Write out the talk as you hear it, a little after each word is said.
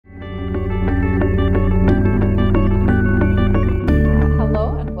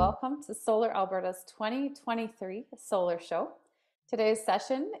is Solar Alberta's 2023 Solar Show. Today's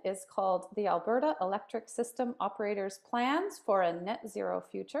session is called the Alberta Electric System Operator's Plans for a Net Zero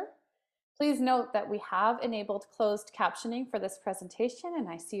Future. Please note that we have enabled closed captioning for this presentation, and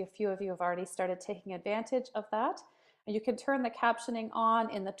I see a few of you have already started taking advantage of that. You can turn the captioning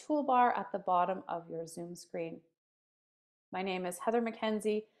on in the toolbar at the bottom of your Zoom screen. My name is Heather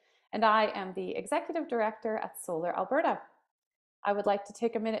McKenzie, and I am the Executive Director at Solar Alberta. I would like to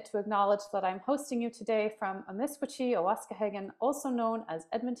take a minute to acknowledge that I'm hosting you today from Amiskwachee, Owaskahegan, also known as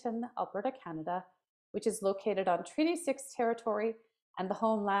Edmonton, Alberta, Canada, which is located on Treaty 6 territory and the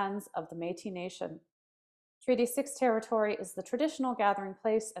homelands of the Métis Nation. Treaty 6 territory is the traditional gathering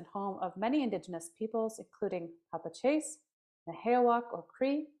place and home of many Indigenous peoples, including Papachaise, Nehewak or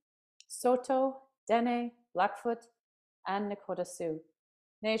Cree, Saulteaux, Dene, Blackfoot, and Nakota Sioux,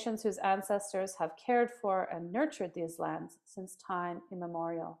 nations whose ancestors have cared for and nurtured these lands since time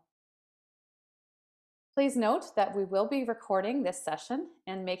immemorial. Please note that we will be recording this session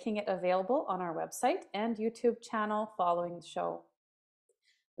and making it available on our website and YouTube channel following the show.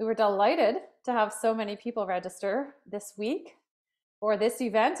 We were delighted to have so many people register this week for this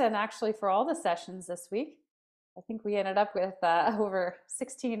event and actually for all the sessions this week. I think we ended up with over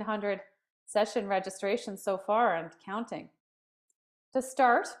 1,600 session registrations so far and counting. To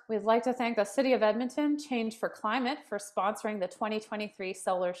start, we'd like to thank the City of Edmonton Change for Climate for sponsoring the 2023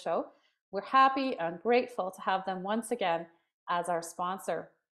 Solar Show. We're happy and grateful to have them once again as our sponsor.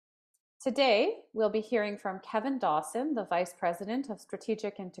 Today, we'll be hearing from Kevin Dawson, the Vice President of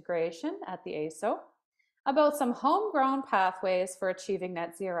Strategic Integration at the AESO, about some homegrown pathways for achieving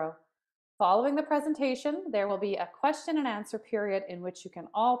net zero. Following the presentation, there will be a question and answer period in which you can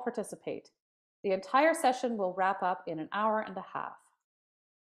all participate. The entire session will wrap up in an hour and a half.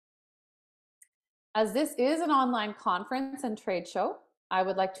 As this is an online conference and trade show, I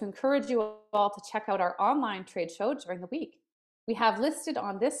would like to encourage you all to check out our online trade show during the week. We have listed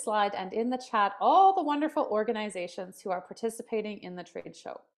on this slide and in the chat all the wonderful organizations who are participating in the trade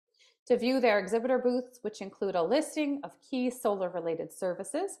show. To view their exhibitor booths, which include a listing of key solar-related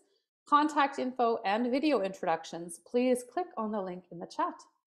services, contact info, and video introductions, please click on the link in the chat.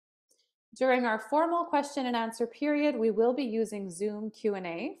 During our formal question and answer period, we will be using Zoom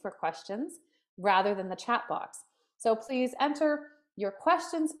Q&A for questions rather than the chat box. So please enter your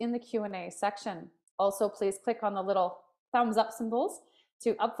questions in the Q&A section. Also, please click on the little thumbs up symbols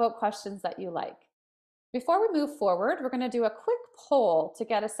to upvote questions that you like. Before we move forward, we're going to do a quick poll to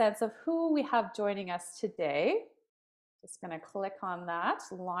get a sense of who we have joining us today. Just going to click on that,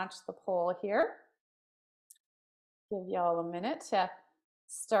 launch the poll here. Give y'all a minute to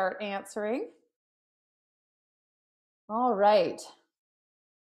start answering. All right.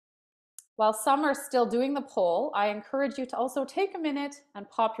 While some are still doing the poll, I encourage you to also take a minute and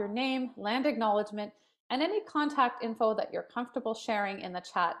pop your name, land acknowledgement, and any contact info that you're comfortable sharing in the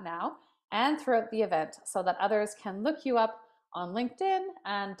chat now and throughout the event so that others can look you up on LinkedIn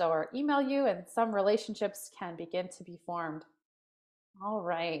and or email you, and some relationships can begin to be formed. All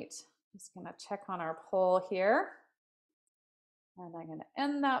right, just gonna check on our poll here. And I'm gonna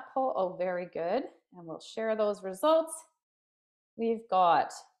end that poll. Oh, very good. And we'll share those results. We've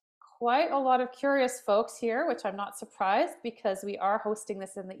got quite a lot of curious folks here, which I'm not surprised because we are hosting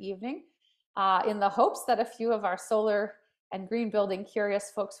this in the evening in the hopes that a few of our solar and green building curious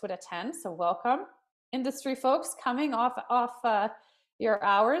folks would attend. So welcome. Industry folks coming off your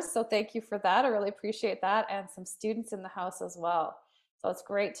hours. So thank you for that. I really appreciate that. And some students in the house as well. So it's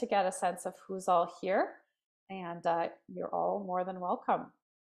great to get a sense of who's all here, and you're all more than welcome.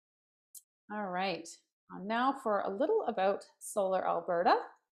 All right, now for a little about Solar Alberta.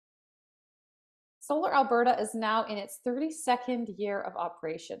 Solar Alberta is now in its 32nd year of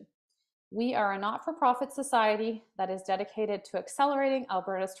operation. We are a not-for-profit society that is dedicated to accelerating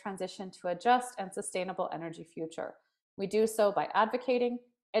Alberta's transition to a just and sustainable energy future. We do so by advocating,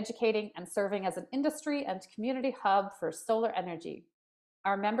 educating, and serving as an industry and community hub for solar energy.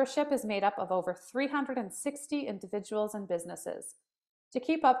 Our membership is made up of over 360 individuals and businesses. To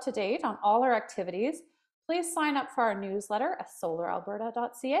keep up to date on all our activities, please sign up for our newsletter at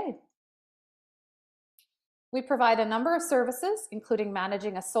solaralberta.ca. We provide a number of services, including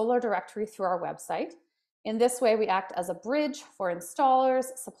managing a solar directory through our website. In this way, we act as a bridge for installers,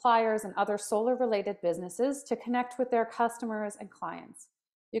 suppliers, and other solar-related businesses to connect with their customers and clients.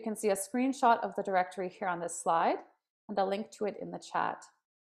 You can see a screenshot of the directory here on this slide and a link to it in the chat.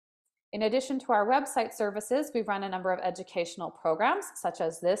 In addition to our website services, we run a number of educational programs, such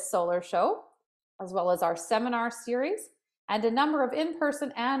as this solar show, as well as our seminar series, and a number of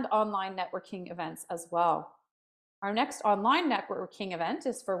in-person and online networking events as well. Our next online networking event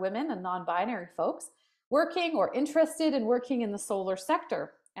is for women and non-binary folks working or interested in working in the solar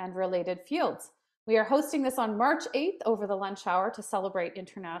sector and related fields. We are hosting this on March 8th over the lunch hour to celebrate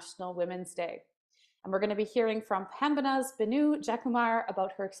International Women's Day. And we're going to be hearing from Pembina's Binu Jakumar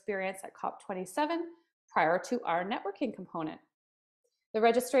about her experience at COP27 prior to our networking component. The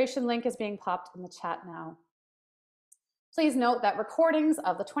registration link is being popped in the chat now. Please note that recordings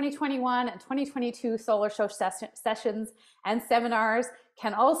of the 2021 and 2022 Solar Show sessions and seminars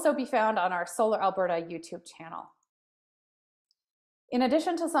can also be found on our Solar Alberta YouTube channel. In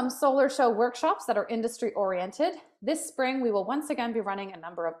addition to some Solar Show workshops that are industry oriented, this spring we will once again be running a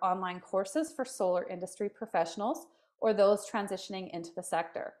number of online courses for solar industry professionals or those transitioning into the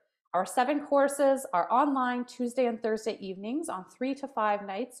sector. Our 7 courses are online Tuesday and Thursday evenings on 3 to 5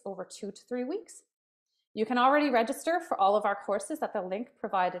 nights over 2 to 3 weeks. You can already register for all of our courses at the link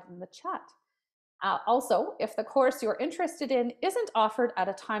provided in the chat. Also, if the course you're interested in isn't offered at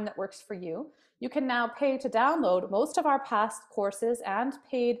a time that works for you, you can now pay to download most of our past courses and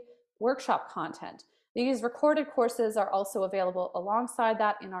paid workshop content. These recorded courses are also available alongside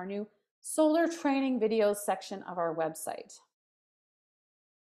that in our new solar training videos section of our website.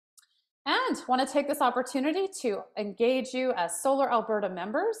 And I want to take this opportunity to engage you as Solar Alberta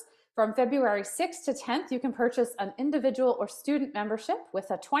members. From February 6th to 10th, you can purchase an individual or student membership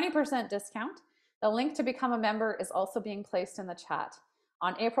with a 20% discount. The link to become a member is also being placed in the chat.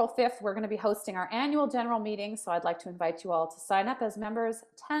 On April 5th, we're going to be hosting our annual general meeting, so I'd like to invite you all to sign up as members,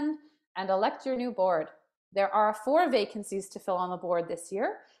 attend, and elect your new board. There are 4 vacancies to fill on the board this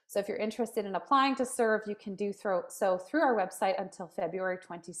year, so if you're interested in applying to serve, you can do so through our website until February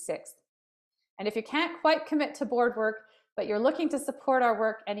 26th. And if you can't quite commit to board work, but you're looking to support our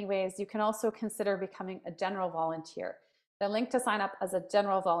work anyways, you can also consider becoming a general volunteer. The link to sign up as a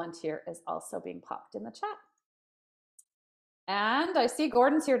general volunteer is also being popped in the chat. And I see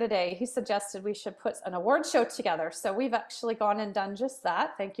Gordon's here today. He suggested we should put an award show together. So we've actually gone and done just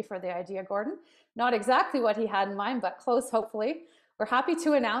that. Thank you for the idea, Gordon. Not exactly what he had in mind, but close, hopefully. We're happy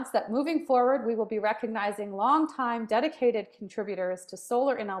to announce that moving forward, we will be recognizing longtime dedicated contributors to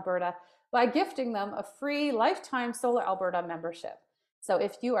solar in Alberta by gifting them a free lifetime Solar Alberta membership. So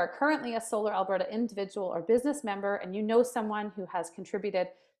if you are currently a Solar Alberta individual or business member and you know someone who has contributed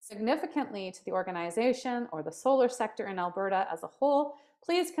significantly to the organization or the solar sector in Alberta as a whole,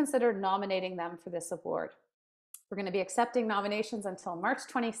 please consider nominating them for this award. We're going to be accepting nominations until March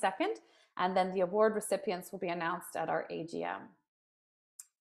 22nd, and then the award recipients will be announced at our AGM.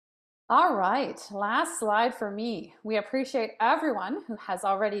 All right, last slide for me. We appreciate everyone who has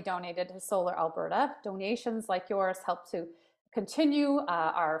already donated to Solar Alberta. Donations like yours help to continue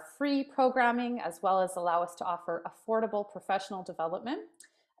our free programming, as well as allow us to offer affordable professional development,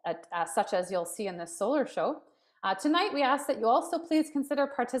 such as you'll see in this solar show. Tonight, we ask that you also please consider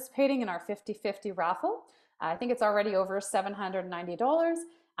participating in our 50-50 raffle. I think it's already over $790,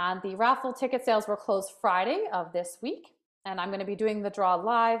 and the raffle ticket sales will close Friday of this week. And I'm going to be doing the draw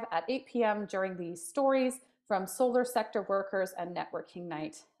live at 8 p.m. during the Stories from Solar Sector Workers and Networking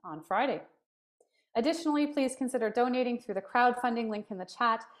Night on Friday. Additionally, please consider donating through the crowdfunding link in the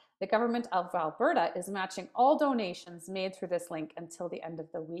chat. The Government of Alberta is matching all donations made through this link until the end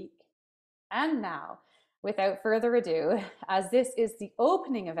of the week. And now, without further ado, as this is the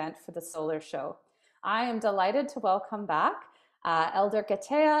opening event for the Solar Show, I am delighted to welcome back Elder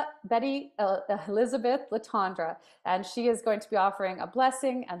Gatea Betty Elizabeth Latondra, and she is going to be offering a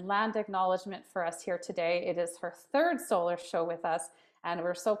blessing and land acknowledgement for us here today. It is her 3rd Solar Show with us, and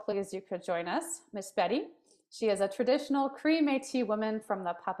we're so pleased you could join us. Miss Betty, she is a traditional Cree Métis woman from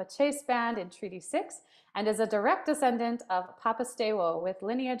the Papa Chase Band in Treaty 6 and is a direct descendant of Papa Stewo with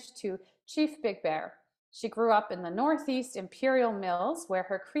lineage to Chief Big Bear. She grew up in the Northeast Imperial Mills, where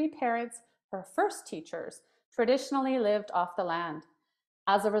her Cree parents, her first teachers, traditionally lived off the land.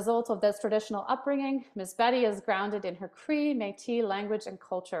 As a result of this traditional upbringing, Ms. Betty is grounded in her Cree Métis language and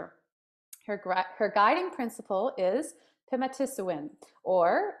culture. Her guiding principle is Pimatisuin,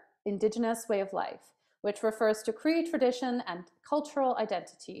 or Indigenous way of life, which refers to Cree tradition and cultural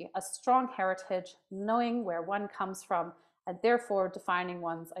identity, a strong heritage, knowing where one comes from, and therefore defining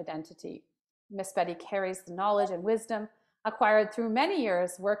one's identity. Ms. Betty carries the knowledge and wisdom acquired through many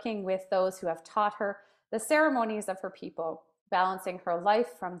years working with those who have taught her the ceremonies of her people, balancing her life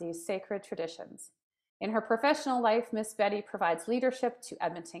from these sacred traditions. In her professional life, Miss Betty provides leadership to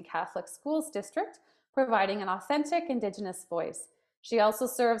Edmonton Catholic Schools District, providing an authentic Indigenous voice. She also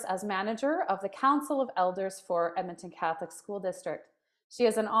serves as manager of the Council of Elders for Edmonton Catholic School District. She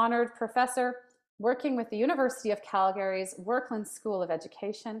is an honored professor working with the University of Calgary's Workland School of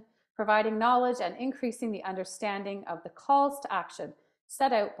Education, providing knowledge and increasing the understanding of the calls to action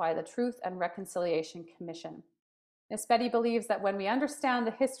set out by the Truth and Reconciliation Commission. Ms. Betty believes that when we understand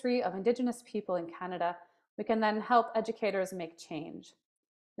the history of Indigenous people in Canada, we can then help educators make change.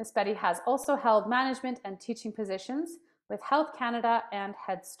 Ms. Betty has also held management and teaching positions with Health Canada and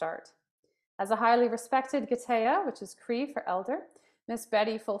Head Start. As a highly respected Gitaya, which is Cree for elder, Ms.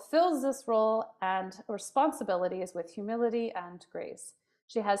 Betty fulfills this role and responsibilities with humility and grace.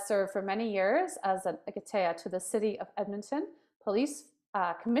 She has served for many years as a Gitaya to the City of Edmonton Police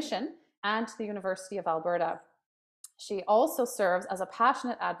Commission and to the University of Alberta. She also serves as a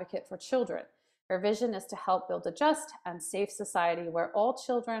passionate advocate for children. Her vision is to help build a just and safe society where all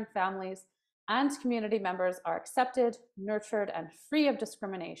children, families, and community members are accepted, nurtured, and free of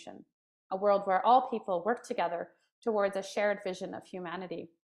discrimination. A world where all people work together towards a shared vision of humanity.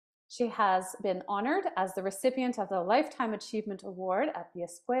 She has been honored as the recipient of the Lifetime Achievement Award at the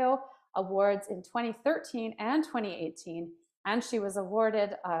Esqueo Awards in 2013 and 2018, and she was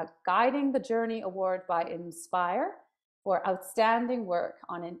awarded a Guiding the Journey Award by Inspire for outstanding work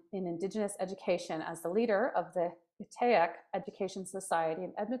in Indigenous education as the leader of the Gitaya Education Society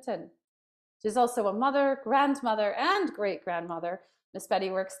in Edmonton. She's also a mother, grandmother, and great-grandmother. Ms. Betty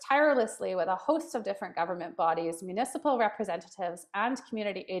works tirelessly with a host of different government bodies, municipal representatives, and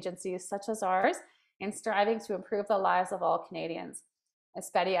community agencies such as ours in striving to improve the lives of all Canadians.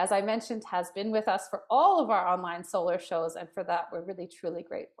 Ms. Betty, as I mentioned, has been with us for all of our online solar shows, and for that, we're really, truly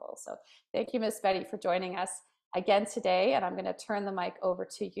grateful. So thank you, Ms. Betty, for joining us again today, and I'm going to turn the mic over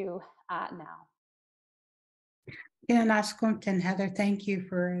to you now. Yeah, Naskunt and Heather, thank you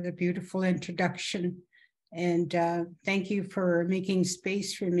for the beautiful introduction. And thank you for making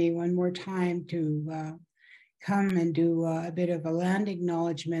space for me one more time to come and do a bit of a land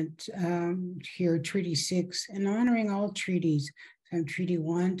acknowledgement here, Treaty 6, and honoring all treaties from Treaty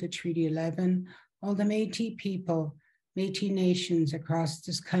 1 to Treaty 11, all the Métis people, Métis nations across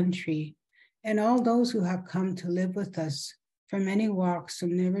this country, and all those who have come to live with us from many walks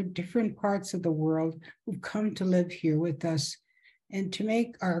from different parts of the world who've come to live here with us and to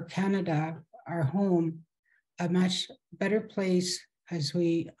make our Canada, our home, a much better place as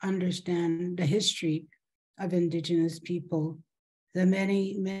we understand the history of Indigenous people, the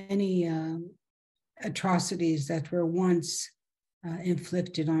many atrocities that were once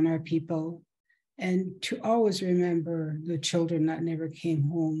inflicted on our people, and to always remember the children that never came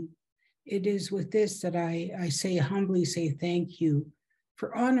home. It is with this that I humbly say thank you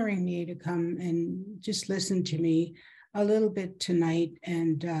for honoring me to come and just listen to me a little bit tonight,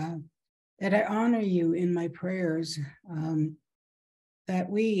 and that I honor you in my prayers, that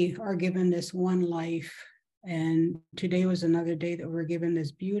we are given this one life. And today was another day that we're given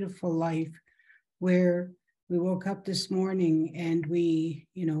this beautiful life where we woke up this morning and we,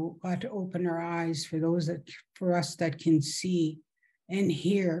 got to open our eyes for us that can see and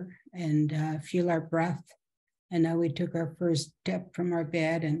hear and feel our breath. And now we took our first step from our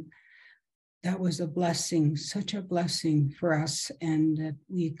bed, and that was a blessing, such a blessing for us, and that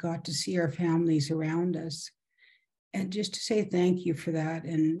we got to see our families around us. And just to say thank you for that,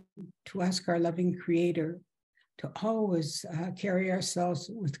 and to ask our loving Creator to always carry ourselves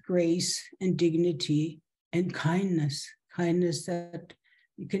with grace and dignity and kindness that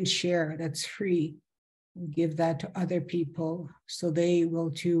you can share, that's free. Give that to other people so they will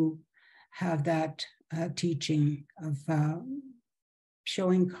too have that teaching of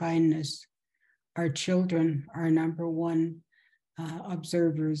showing kindness. Our children are number one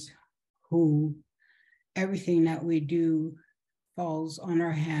observers who everything that we do falls on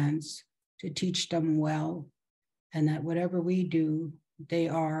our hands to teach them well, and that whatever we do, they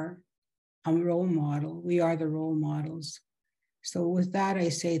are a role model. We are the role models. So with that, I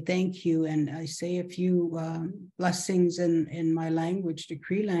say thank you, and I say a few blessings in my language, the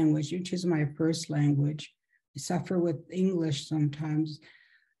Cree language, which is my first language. I suffer with English sometimes,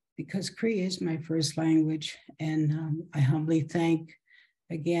 because Cree is my first language. And I humbly thank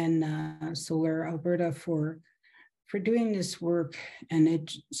again Solar Alberta for doing this work, and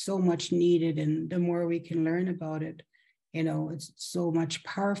it's so much needed. And the more we can learn about it, it's so much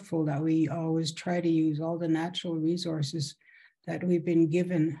powerful that we always try to use all the natural resources that we've been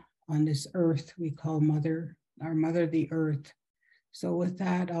given on this earth we call Mother, our Mother, the Earth. So with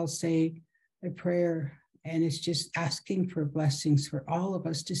that, I'll say a prayer. And it's just asking for blessings for all of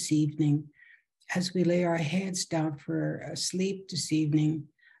us this evening as we lay our heads down for sleep this evening,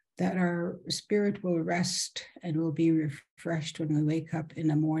 that our spirit will rest and will be refreshed when we wake up in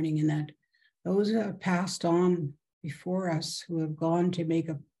the morning, and that those who have passed on before us, who have gone to make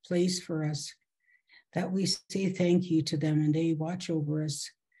a place for us, that we say thank you to them and they watch over us.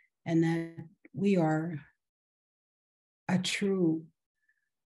 and that we are a true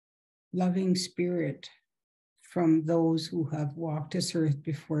loving spirit from those who have walked this earth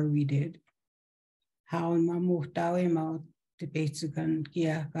before we did. How mamuhtawi mau te peitsukan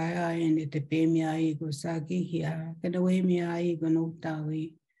kia kaya ini te pemiai go sagi hia kadawe miai go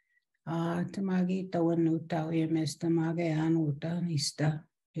nutawi tamagi tawan nutawi mes tamage anu tanista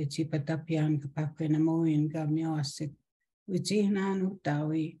peci patapian kapakwe namoin gamio asik uci na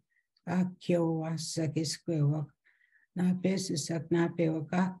nutawi akio wasakis kwewak na pesusak na pewa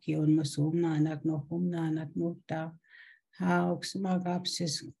kakion masum na anak no hum na anak nuta hauk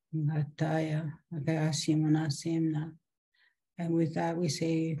smagapsis ngataya agasimana semna. And with that, we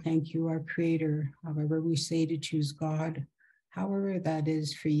say, thank you, our Creator. However we say to choose God, however that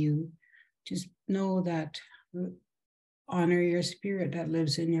is for you, just know that honor your spirit that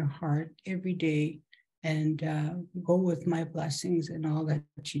lives in your heart every day, and go with my blessings in all that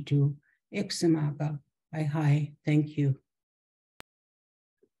you do. Ixamaga, hi, thank you.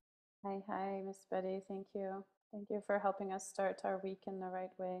 Hi, Miss Betty, thank you. Thank you for helping us start our week in the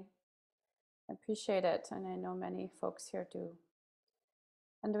right way. I appreciate it, and I know many folks here do.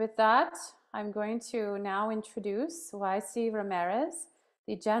 And with that, I'm going to now introduce YC Ramirez,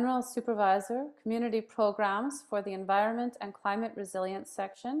 the General Supervisor, Community Programs for the Environment and Climate Resilience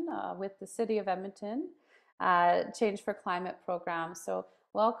section with the City of Edmonton Change for Climate program. So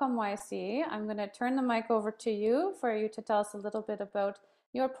welcome, YC. I'm going to turn the mic over to you for you to tell us a little bit about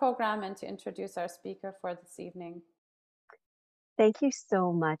your program and to introduce our speaker for this evening. Thank you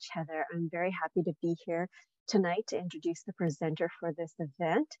so much, Heather. I'm very happy to be here tonight to introduce the presenter for this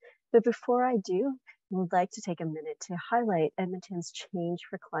event. But before I do, I would like to take a minute to highlight Edmonton's Change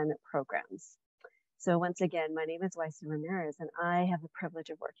for Climate programs. So once again, my name is YC Ramirez, and I have the privilege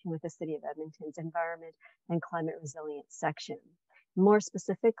of working with the City of Edmonton's Environment and Climate Resilience section. More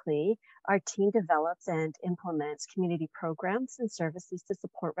specifically, our team develops and implements community programs and services to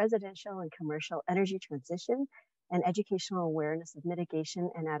support residential and commercial energy transition and educational awareness of mitigation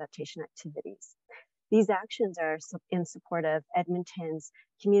and adaptation activities. These actions are in support of Edmonton's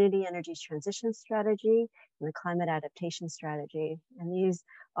Community Energy Transition Strategy and the Climate Adaptation Strategy. And these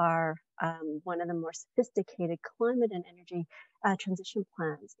are one of the more sophisticated climate and energy transition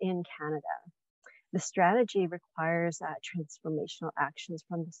plans in Canada. The strategy requires transformational actions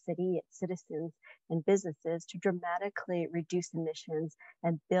from the city, its citizens, and businesses to dramatically reduce emissions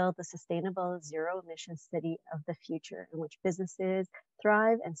and build the sustainable zero-emission city of the future in which businesses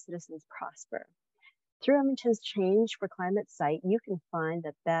thrive and citizens prosper. Through Edmonton's Change for Climate site, you can find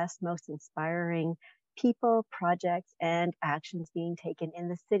the best, most inspiring people, projects, and actions being taken in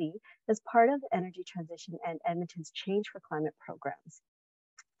the city as part of the energy transition and Edmonton's Change for Climate programs.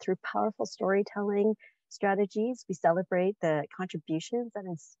 Through powerful storytelling strategies, we celebrate the contributions that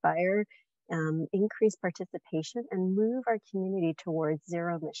inspire increased participation and move our community towards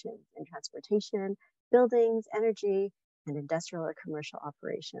zero emissions in transportation, buildings, energy, and industrial or commercial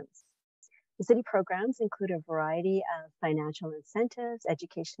operations. The city programs include a variety of financial incentives,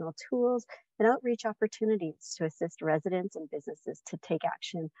 educational tools, and outreach opportunities to assist residents and businesses to take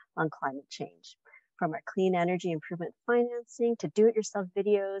action on climate change. From our clean energy improvement financing to do-it-yourself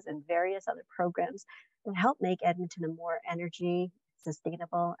videos and various other programs that help make Edmonton a more energy,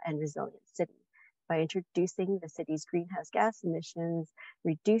 sustainable, and resilient city by introducing the city's greenhouse gas emissions,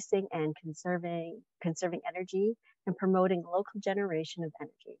 reducing and conserving energy, and promoting local generation of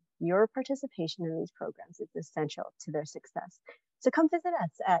energy. Your participation in these programs is essential to their success. So come visit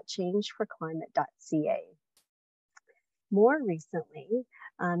us at changeforclimate.ca. More recently,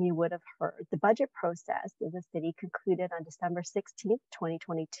 you would have heard the budget process of the city concluded on December 16th,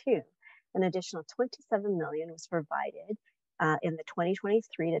 2022. An additional $27 million was provided in the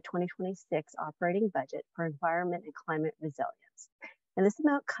 2023 to 2026 operating budget for environment and climate resilience. And this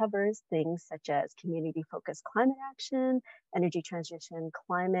amount covers things such as community-focused climate action, energy transition,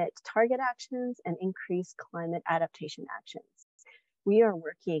 climate target actions, and increased climate adaptation actions. We are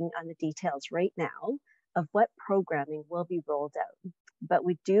working on the details right now of what programming will be rolled out, but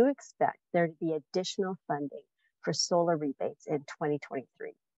we do expect there to be additional funding for solar rebates in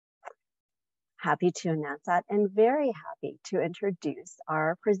 2023. Happy to announce that, and very happy to introduce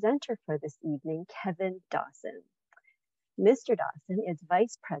our presenter for this evening, Kevin Dawson. Mr. Dawson is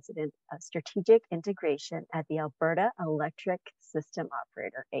Vice President of Strategic Integration at the Alberta Electric System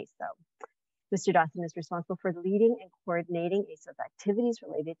Operator, AESO. Mr. Dawson is responsible for leading and coordinating AESO's activities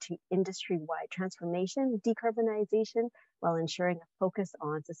related to industry-wide transformation, decarbonization, while ensuring a focus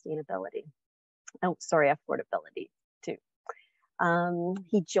on sustainability. Affordability too.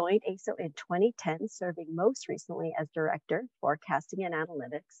 He joined AESO in 2010, serving most recently as Director, Forecasting and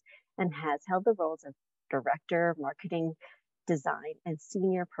Analytics, and has held the roles of Director, Marketing, Design, and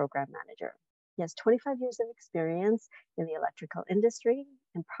Senior Program Manager. He has 25 years of experience in the electrical industry,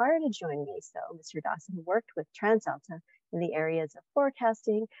 and prior to joining AESO, Mr. Dawson worked with TransAlta in the areas of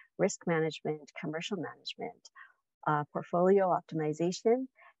forecasting, risk management, commercial management, portfolio optimization,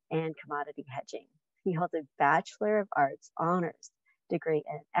 and commodity hedging. He holds a Bachelor of Arts honors degree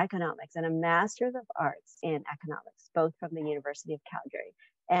in economics and a Master's of Arts in economics, both from the University of Calgary,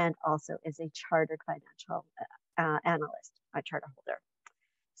 and also is a chartered financial analyst, a charter holder.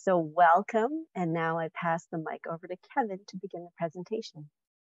 So welcome, and now I pass the mic over to Kevin to begin the presentation.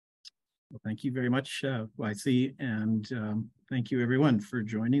 Well, thank you very much, YC, and thank you everyone for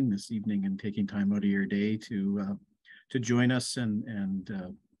joining this evening and taking time out of your day to join us and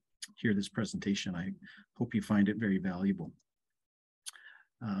hear this presentation. I hope you find it very valuable.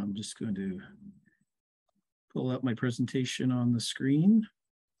 I'm just going to pull up my presentation on the screen.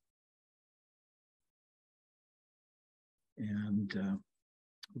 And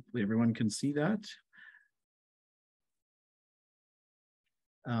hopefully everyone can see that.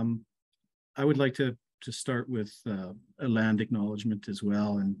 I would like to start with a land acknowledgement as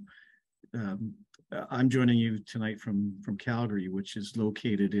well. And I'm joining you tonight from Calgary, which is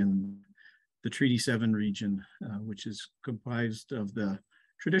located in the Treaty 7 region, which is comprised of the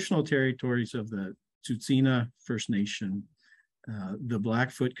traditional territories of the Tsuut'ina First Nation, the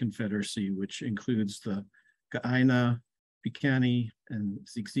Blackfoot Confederacy, which includes the Kainai, Piikani, and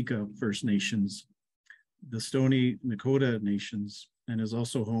Siksika First Nations, the Stoney Nakoda Nations, and is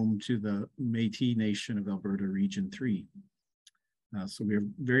also home to the Métis Nation of Alberta Region 3. So we are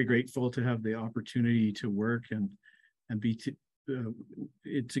very grateful to have the opportunity to work and be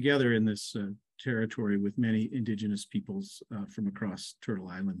together in this territory with many Indigenous peoples from across Turtle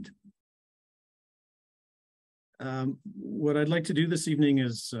Island. What I'd like to do this evening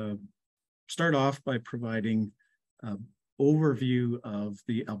is start off by providing an overview of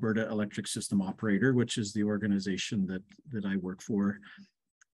the Alberta Electric System Operator, which is the organization that I work for,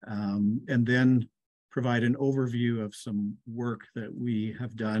 and then provide an overview of some work that we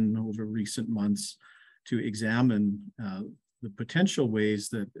have done over recent months to examine the potential ways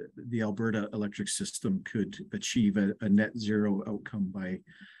that the Alberta electric system could achieve a net zero outcome by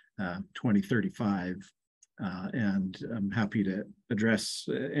 2035. And I'm happy to address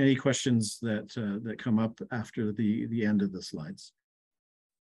any questions that come up after the end of the slides.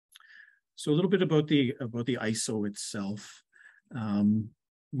 So a little bit about the AESO itself.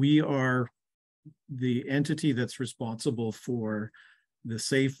 We are the entity that's responsible for the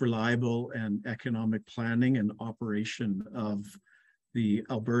safe, reliable, and economic planning and operation of the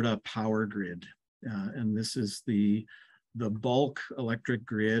Alberta power grid. And this is the bulk electric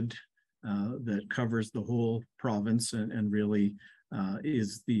grid that covers the whole province and really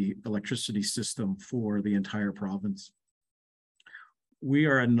is the electricity system for the entire province. We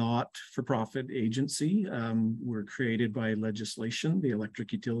are a not-for-profit agency. We're created by legislation, the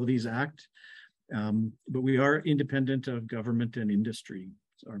Electric Utilities Act, but we are independent of government and industry.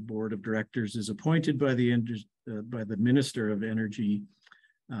 So our board of directors is appointed by the Minister of Energy,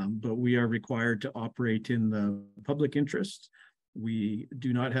 but we are required to operate in the public interest. We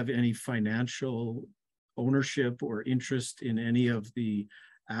do not have any financial ownership or interest in any of the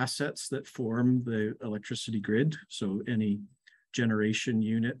assets that form the electricity grid. So any generation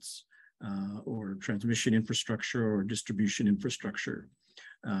units or transmission infrastructure or distribution infrastructure.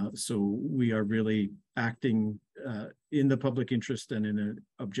 So we are really acting in the public interest and in an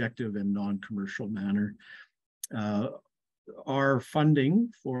objective and non-commercial manner. Our funding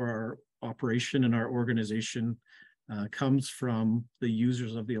for our operation and our organization comes from the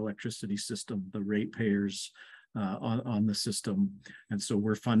users of the electricity system, the ratepayers on the system. And so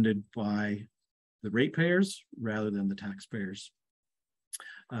we're funded by the ratepayers rather than the taxpayers.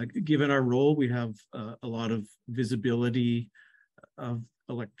 Given our role, we have a lot of visibility of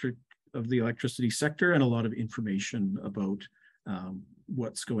the electricity sector and a lot of information about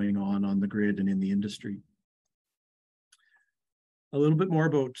what's going on the grid and in the industry. A little bit more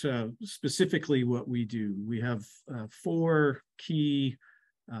about specifically what we do. We have 4 key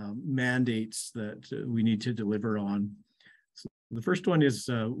mandates that we need to deliver on. So the first one is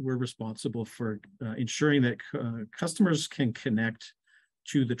we're responsible for ensuring that customers can connect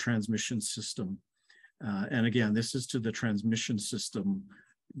to the transmission system. And again, this is to the transmission system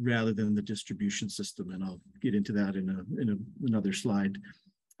rather than the distribution system, and I'll get into that in another slide.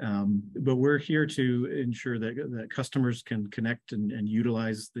 But we're here to ensure that customers can connect and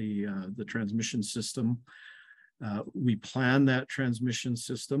utilize the transmission system. We plan that transmission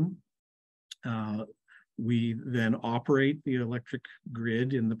system. We then operate the electric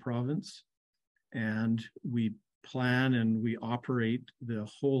grid in the province, and we plan and we operate the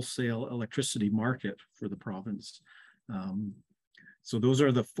wholesale electricity market for the province. So those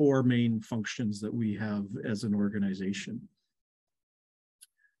are the four main functions that we have as an organization.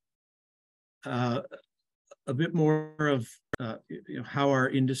 A bit more of how our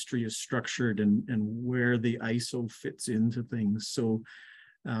industry is structured and where the AESO fits into things. So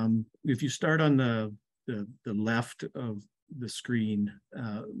if you start on the left of the screen,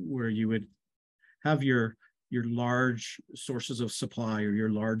 where you would have your large sources of supply or your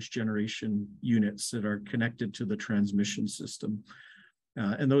large generation units that are connected to the transmission system.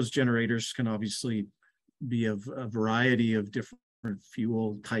 And those generators can obviously be of a variety of different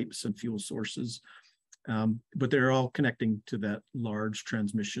fuel types and fuel sources, but they're all connecting to that large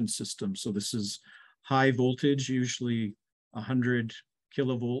transmission system. So this is high voltage, usually 100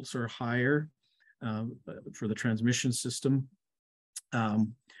 kilovolts or higher for the transmission system.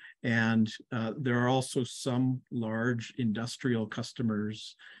 And there are also some large industrial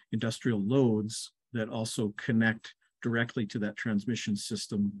customers, industrial loads that also connect directly to that transmission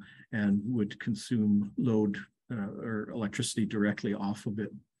system and would consume load or electricity directly off of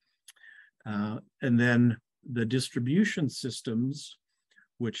it. And then the distribution systems,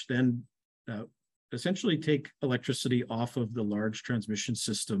 which then essentially take electricity off of the large transmission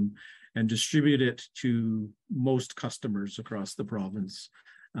system and distribute it to most customers across the province.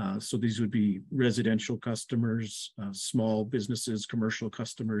 So these would be residential customers, small businesses, commercial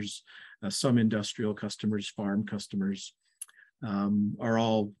customers, some industrial customers, farm customers, are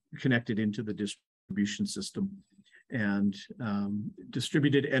all connected into the distribution system. And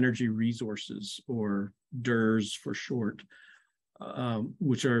distributed energy resources, or DERs for short,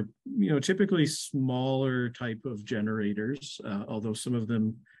 which are typically smaller type of generators, although some of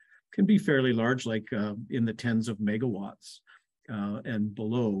them can be fairly large, like in the tens of megawatts. And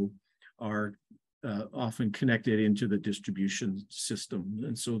below are often connected into the distribution system.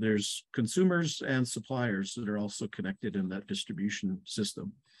 And so there's consumers and suppliers that are also connected in that distribution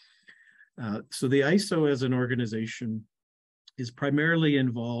system. So the AESO as an organization is primarily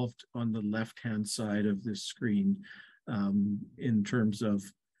involved on the left-hand side of this screen in terms of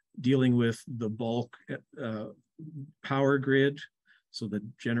dealing with the bulk power grid, so the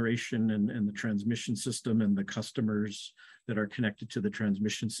generation and the transmission system and the customers that are connected to the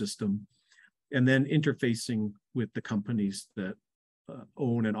transmission system, and then interfacing with the companies that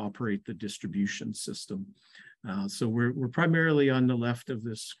own and operate the distribution system. So we're primarily on the left of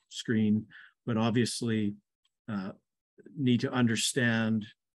this screen, but obviously need to understand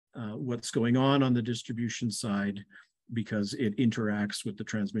what's going on the distribution side, because it interacts with the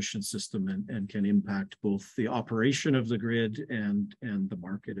transmission system and can impact both the operation of the grid and the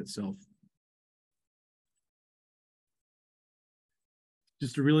market itself.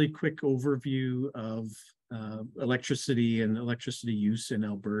 Just a really quick overview of electricity and electricity use in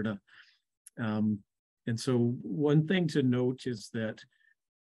Alberta. And so one thing to note is that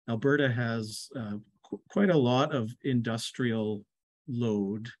Alberta has quite a lot of industrial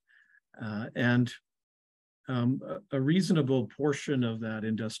load, and a reasonable portion of that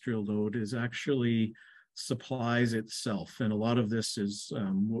industrial load is actually supplies itself. And a lot of this is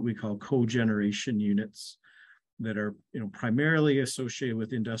what we call cogeneration units that are primarily associated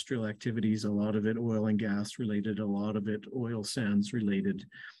with industrial activities, a lot of it oil and gas related, a lot of it oil sands related,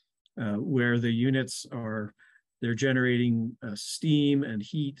 where the units they're generating steam and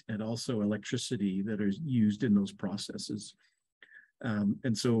heat and also electricity that are used in those processes.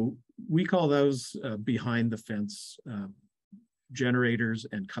 And so we call those behind the fence generators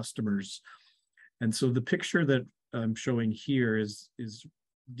and customers. And so the picture that I'm showing here is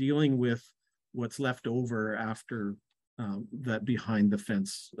dealing with what's left over after that behind the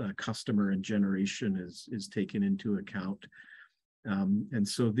fence customer and generation is taken into account. And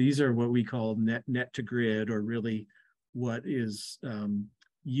so these are what we call net to grid, or really what is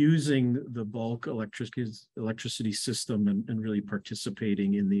using the bulk electricity system and really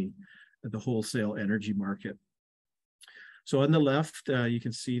participating in the wholesale energy market. So on the left, you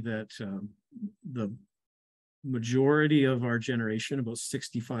can see that the majority of our generation, about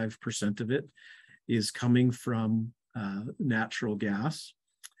 65% of it, is coming from natural gas.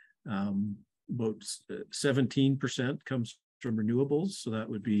 About 17% comes from renewables, so that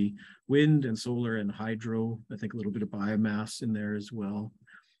would be wind and solar and hydro. I think a little bit of biomass in there as well.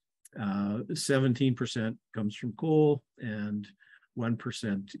 17% comes from coal, and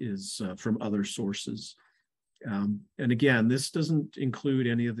 1% is from other sources. And again, this doesn't include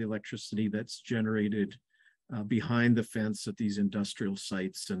any of the electricity that's generated behind the fence at these industrial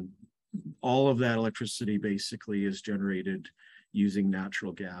sites, and all of that electricity basically is generated using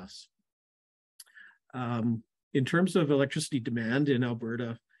natural gas. In terms of electricity demand in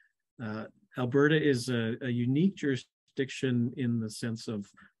Alberta, Alberta is a unique jurisdiction in the sense of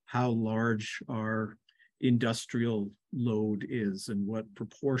how large our industrial load is and what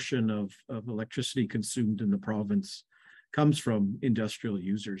proportion of electricity consumed in the province comes from industrial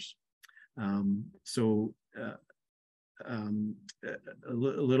users. A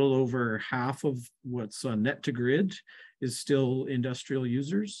little over half of what's on net to grid is still industrial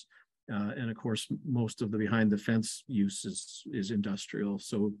users. And of course, most of the behind the fence use is industrial.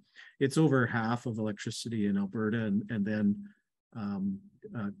 So it's over half of electricity in Alberta, and then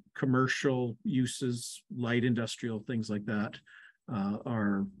commercial uses, light industrial, things like that,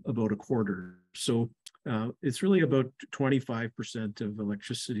 are about a quarter. So it's really about 25% of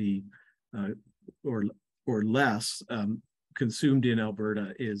electricity or less consumed in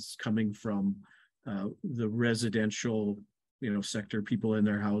Alberta is coming from the residential sector, people in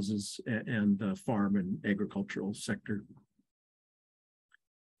their houses, and the farm and agricultural sector.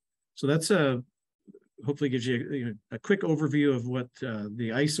 So that's hopefully gives you a quick overview of what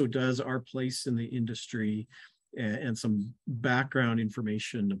the AESO does, our place in the industry, and some background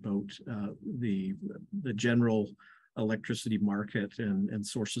information about the general electricity market and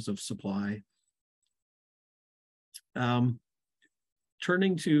sources of supply.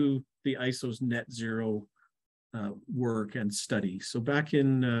 Turning to the AESO's net zero work and study. So back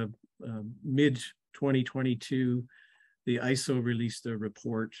in mid-2022, the AESO released a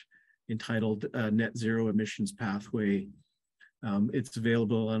report entitled Net Zero Emissions Pathway. It's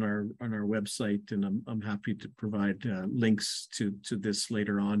available on our website, and I'm happy to provide links to this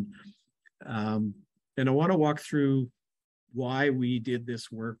later on. And I want to walk through why we did this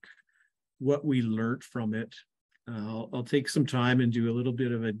work, what we learned from it. I'll take some time and do a little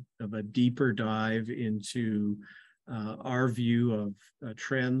bit of a deeper dive into our view of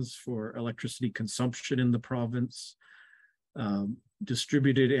trends for electricity consumption in the province,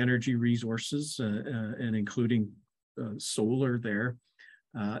 distributed energy resources, and including solar there,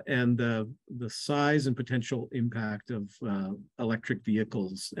 and the size and potential impact of electric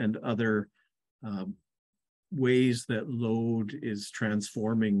vehicles and other ways that load is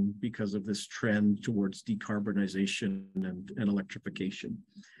transforming because of this trend towards decarbonization and electrification.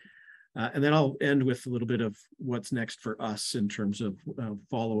 And then I'll end with a little bit of what's next for us in terms of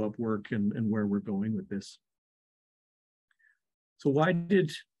follow-up work and where we're going with this. So why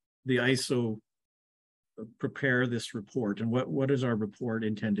did the AESO prepare this report, and what is our report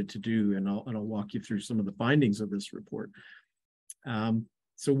intended to do? And I'll walk you through some of the findings of this report.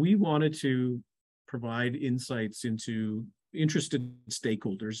 So we wanted to provide insights into interested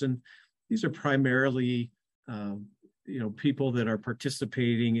stakeholders, and these are primarily people that are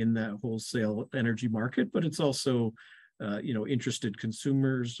participating in that wholesale energy market, but it's also interested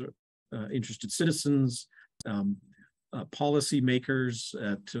consumers, interested citizens, policy makers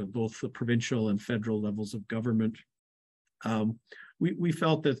at both the provincial and federal levels of government. We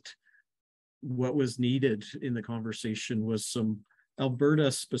felt that what was needed in the conversation was some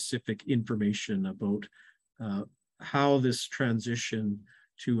Alberta-specific information about how this transition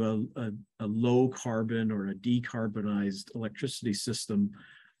to a low carbon or a decarbonized electricity system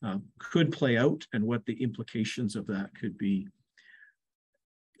could play out and what the implications of that could be.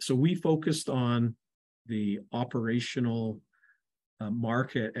 So we focused on the operational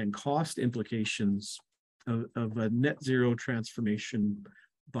market and cost implications of a net zero transformation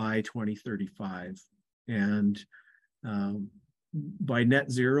by 2035. And by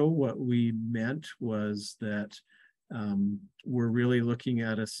net zero, what we meant was that we're really looking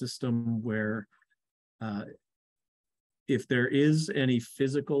at a system where if there is any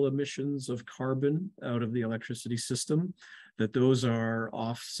physical emissions of carbon out of the electricity system, that those are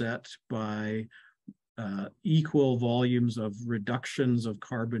offset by equal volumes of reductions of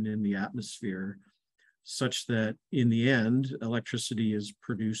carbon in the atmosphere, such that in the end, electricity is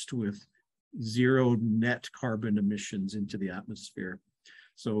produced with zero net carbon emissions into the atmosphere.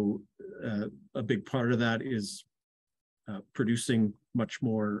 So a big part of that is producing much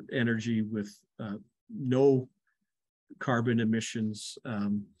more energy with no carbon emissions,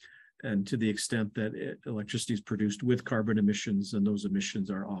 and to the extent that electricity is produced with carbon emissions, and those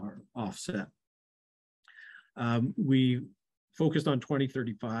emissions are offset. We focused on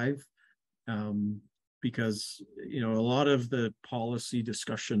 2035 because a lot of the policy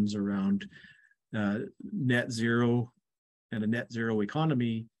discussions around net zero and a net zero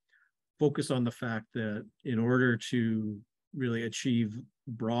economy focus on the fact that in order to really achieve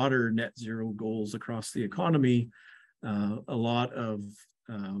broader net zero goals across the economy, a lot of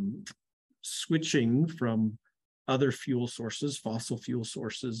switching from other fuel sources, fossil fuel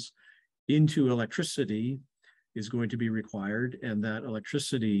sources, into electricity is going to be required, and that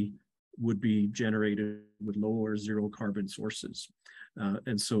electricity would be generated with low or zero carbon sources.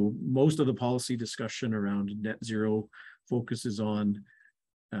 And so most of the policy discussion around net zero focuses on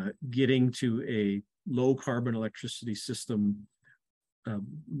getting to a low carbon electricity system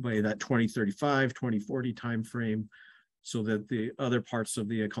by that 2035, 2040 timeframe, so that the other parts of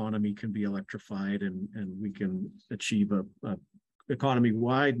the economy can be electrified, and we can achieve a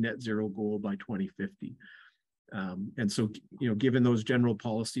economy-wide net zero goal by 2050. And so, given those general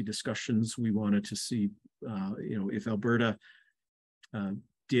policy discussions, we wanted to see, if Alberta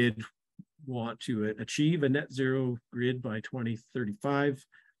did want to achieve a net zero grid by 2035,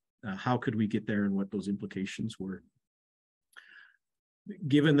 how could we get there and what those implications were.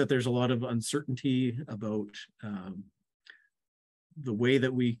 Given that there's a lot of uncertainty about the way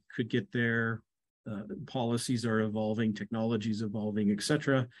that we could get there, policies are evolving, technologies evolving,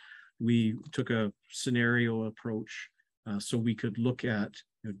 etc. We took a scenario approach so we could look at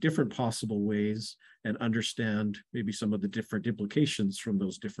different possible ways and understand maybe some of the different implications from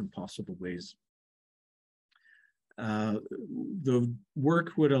those different possible ways. The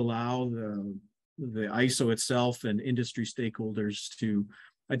work would allow the AESO itself and industry stakeholders to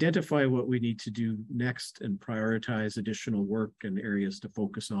identify what we need to do next and prioritize additional work and areas to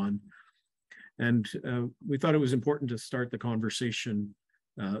focus on. And we thought it was important to start the conversation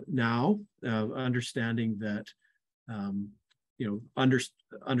now, understanding that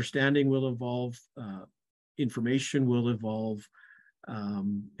understanding will evolve, information will evolve,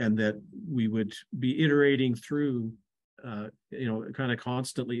 and that we would be iterating through, kind of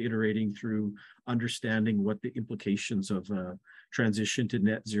constantly iterating through understanding what the implications of transition to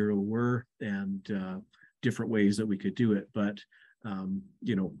net zero were, and different ways that we could do it. But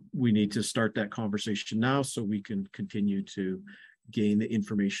we need to start that conversation now so we can continue to gain the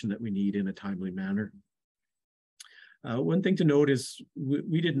information that we need in a timely manner. One thing to note is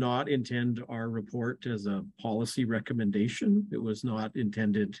we did not intend our report as a policy recommendation. It was not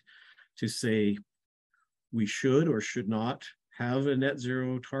intended to say we should or should not have a net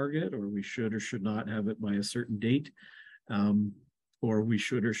zero target, or we should or should not have it by a certain date, or we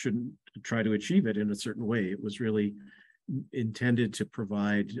should or shouldn't try to achieve it in a certain way. It was really intended to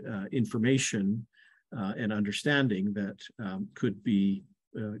provide information and understanding that could be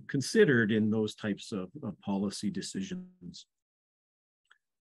considered in those types of policy decisions.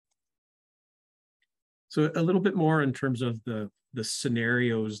 So a little bit more in terms of the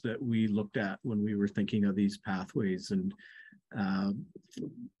scenarios that we looked at when we were thinking of these pathways. And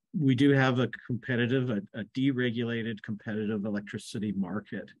we do have a deregulated competitive electricity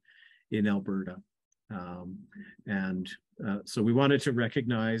market in Alberta. So we wanted to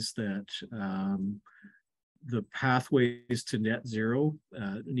recognize that the pathways to net zero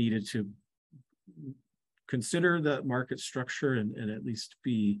needed to consider that market structure and at least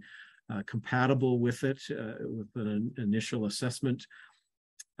be compatible with it, with an initial assessment.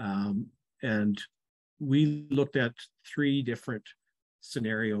 And we looked at 3 different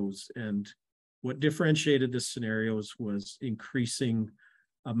scenarios, and what differentiated the scenarios was increasing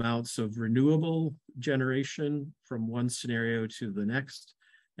amounts of renewable generation from one scenario to the next,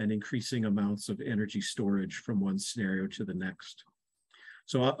 and increasing amounts of energy storage from one scenario to the next.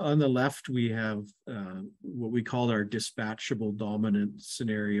 So on the left, we have what we call our dispatchable dominant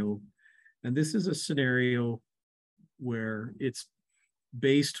scenario. And this is a scenario where it's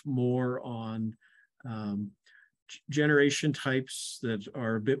based more on generation types that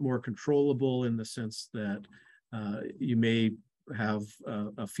are a bit more controllable, in the sense that you may have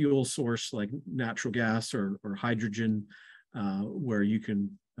a fuel source like natural gas or hydrogen, where you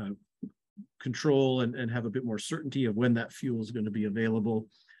can control and have a bit more certainty of when that fuel is going to be available.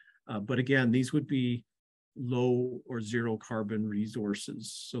 But again, these would be low or zero carbon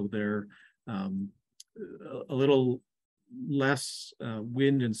resources. So they're a little less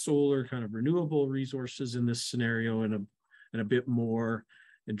wind and solar kind of renewable resources in this scenario, and a bit more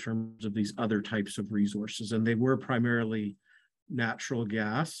in terms of these other types of resources. And they were primarily natural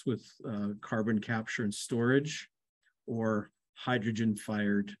gas with carbon capture and storage, or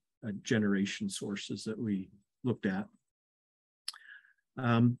hydrogen-fired generation sources that we looked at.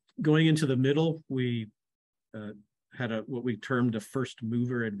 Going into the middle, we had what we termed a first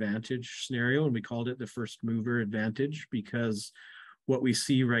mover advantage scenario, and we called it the first mover advantage because what we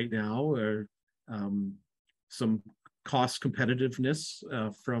see right now are some cost competitiveness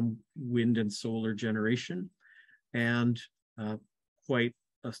from wind and solar generation, and quite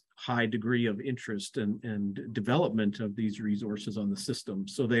a high degree of interest and development of these resources on the system.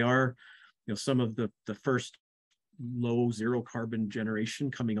 So they are, some of the first low zero carbon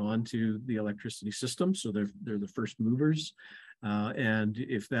generation coming on to the electricity system. So they're the first movers. And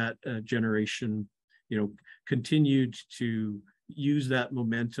if that generation, continued to use that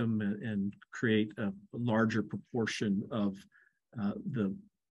momentum and create a larger proportion of the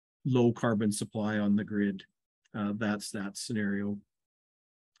low carbon supply on the grid, that's that scenario.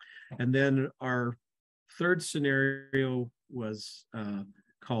 And then our third scenario was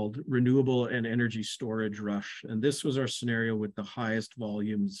called renewable and energy storage rush. And this was our scenario with the highest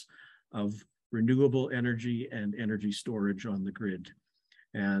volumes of renewable energy and energy storage on the grid.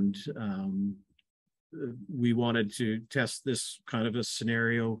 And we wanted to test this kind of a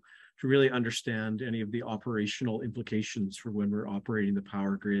scenario to really understand any of the operational implications for when we're operating the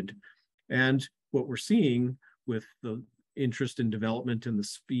power grid. And what we're seeing with the interest in development and the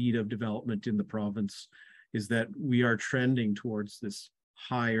speed of development in the province is that we are trending towards this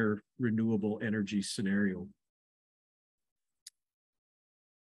higher renewable energy scenario.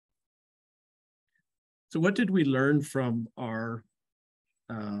 So what did we learn from our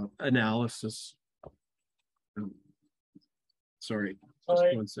analysis? Sorry,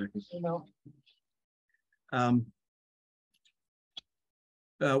 just 1 second.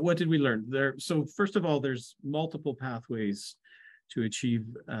 What did we learn there? So first of all, there's multiple pathways to achieve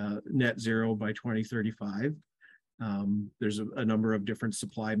net zero by 2035. There's a number of different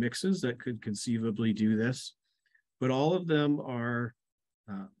supply mixes that could conceivably do this, but all of them are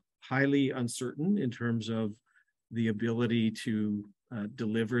highly uncertain in terms of the ability to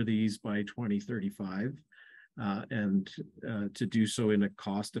deliver these by 2035 and to do so in a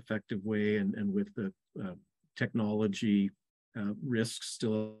cost-effective way and with the technology risks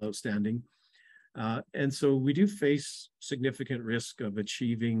still outstanding. And so we do face significant risk of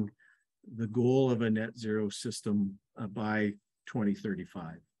achieving the goal of a net zero system by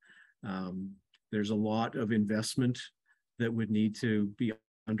 2035. There's a lot of investment that would need to be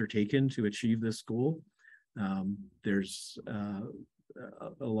undertaken to achieve this goal. There's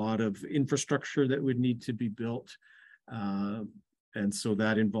a lot of infrastructure that would need to be built. And so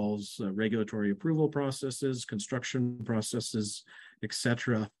that involves regulatory approval processes, construction processes,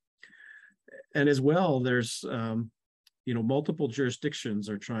 etc. And as well, there's multiple jurisdictions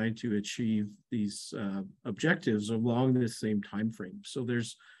are trying to achieve these objectives along the same time frame. So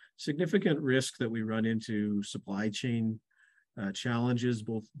there's significant risk that we run into supply chain challenges,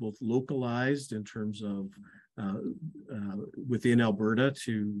 both localized in terms of within Alberta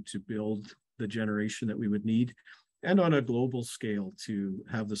to build the generation that we would need, and on a global scale to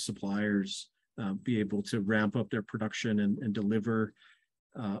have the suppliers be able to ramp up their production and deliver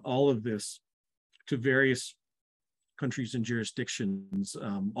all of this to various countries and jurisdictions,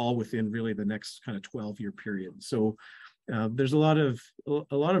 all within really the next kind of 12-year period. So there's a lot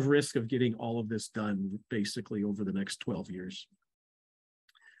of risk of getting all of this done basically over the next 12 years.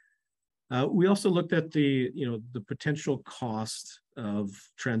 We also looked at the potential cost of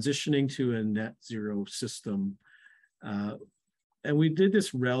transitioning to a net zero system. And we did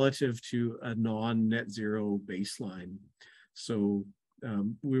this relative to a non-net zero baseline. So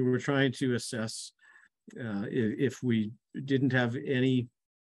we were trying to assess if we didn't have any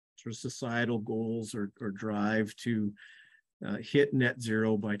sort of societal goals or drive to hit net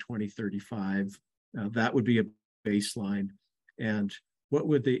zero by 2035, that would be a baseline. And what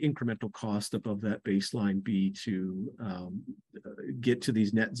would the incremental cost above that baseline be to get to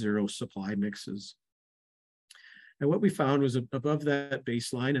these net zero supply mixes? And what we found was above that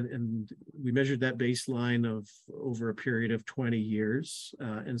baseline, and we measured that baseline of over a period of 20 years.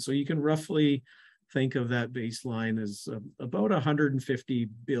 And so you can roughly think of that baseline as about $150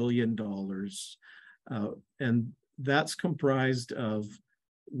 billion. And that's comprised of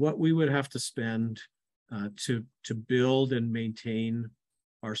what we would have to spend to build and maintain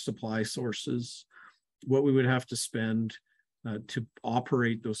our supply sources, what we would have to spend to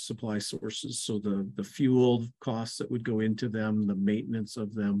operate those supply sources. So the fuel costs that would go into them, the maintenance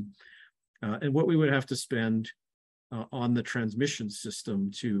of them, and what we would have to spend on the transmission system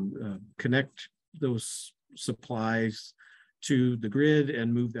to connect those supplies to the grid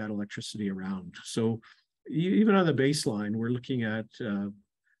and move that electricity around. So even on the baseline, we're looking at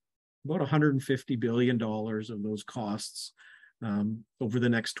about $150 billion of those costs over the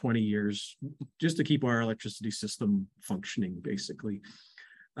next 20 years, just to keep our electricity system functioning, basically.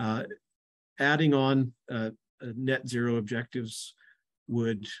 Adding on net zero objectives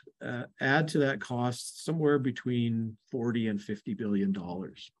would add to that cost somewhere between $40 and $50 billion.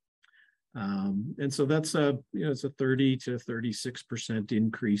 And so that's it's a 30 to 36%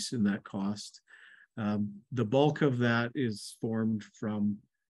 increase in that cost. The bulk of that is formed from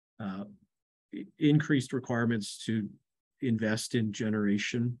increased requirements to invest in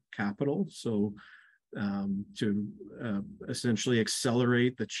generation capital. So to essentially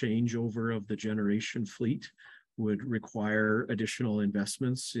accelerate the changeover of the generation fleet would require additional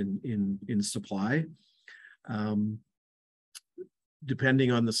investments in supply.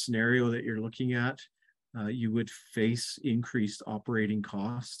 Depending on the scenario that you're looking at, you would face increased operating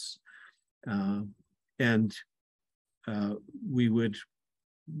costs. And we would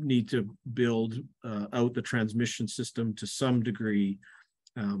need to build out the transmission system to some degree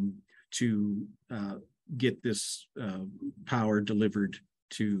to get this power delivered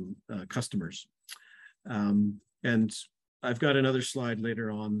to customers. And I've got another slide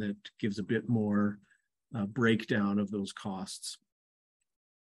later on that gives a bit more breakdown of those costs.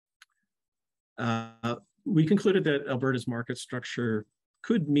 We concluded that Alberta's market structure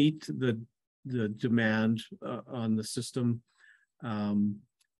could meet the demand on the system,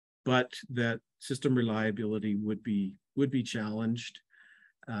 but that system reliability would be challenged.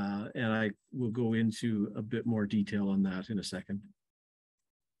 And I will go into a bit more detail on that in a second.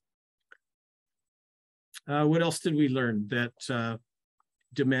 What else did we learn? That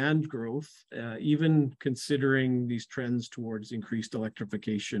demand growth, even considering these trends towards increased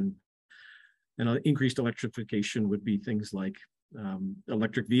electrification, and increased electrification would be things like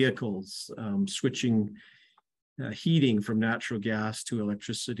electric vehicles, switching heating from natural gas to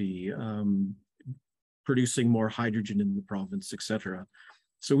electricity, producing more hydrogen in the province, etc.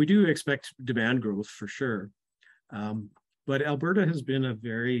 So we do expect demand growth for sure. But Alberta has been a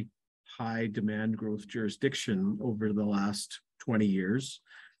very high demand growth jurisdiction over the last 20 years.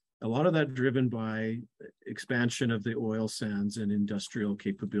 A lot of that driven by expansion of the oil sands and industrial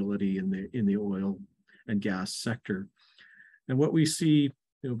capability in the oil and gas sector. And what we see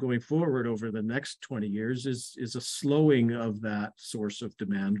going forward over the next 20 years is a slowing of that source of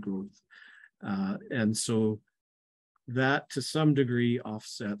demand growth. And so that to some degree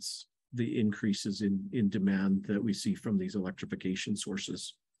offsets the increases in demand that we see from these electrification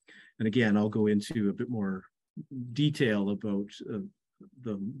sources. And again, I'll go into a bit more detail about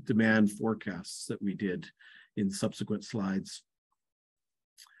the demand forecasts that we did in subsequent slides.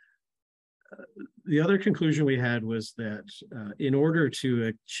 The other conclusion we had was that in order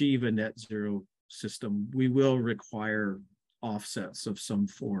to achieve a net zero system, we will require offsets of some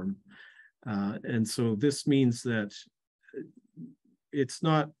form. And so this means that it's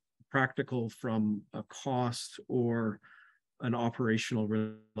not practical from a cost or an operational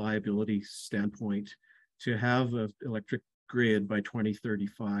reliability standpoint to have an electric grid by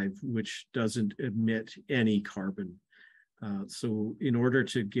 2035, which doesn't emit any carbon. So in order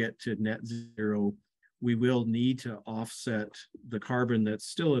to get to net zero, we will need to offset the carbon that's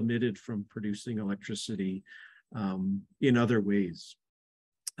still emitted from producing electricity in other ways.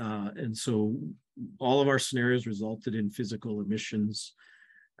 And so all of our scenarios resulted in physical emissions.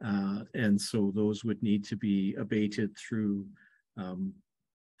 And so those would need to be abated through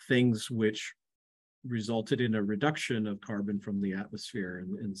things which resulted in a reduction of carbon from the atmosphere.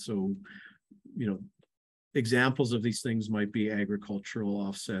 And so, examples of these things might be agricultural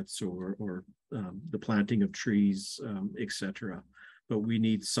offsets or the planting of trees, etc. But we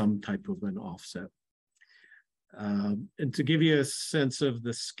need some type of an offset. And to give you a sense of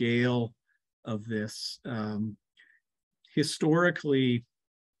the scale of this, historically,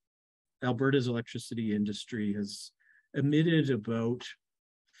 Alberta's electricity industry has emitted about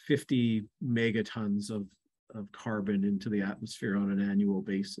 50 megatons of carbon into the atmosphere on an annual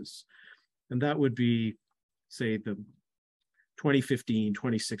basis. And that would be, say, the 2015,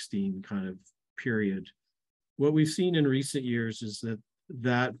 2016 kind of period. What we've seen in recent years is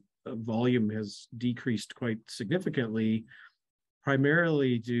that volume has decreased quite significantly,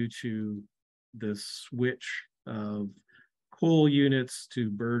 primarily due to the switch of coal units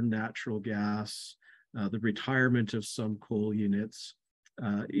to burn natural gas, the retirement of some coal units,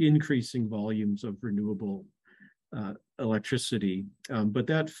 increasing volumes of renewable electricity. But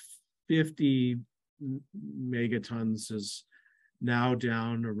that 50 megatons is now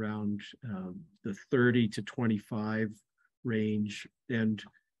down around the 30 to 25 range. And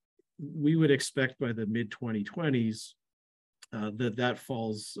we would expect by the mid-2020s that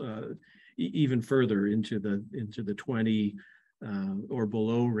falls even further into the 20 or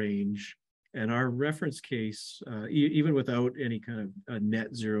below range. And our reference case, even without any kind of a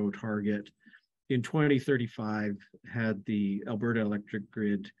net zero target, in 2035 had the Alberta electric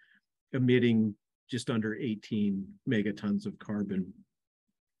grid emitting just under 18 megatons of carbon.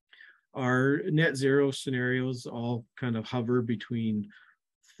 Our net zero scenarios all kind of hover between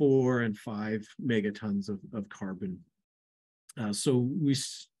 4 and 5 megatons of carbon. So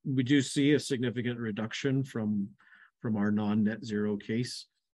we do see a significant reduction from our non-net zero case,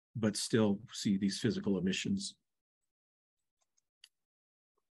 but still see these physical emissions.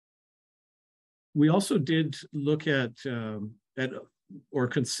 We also did look at or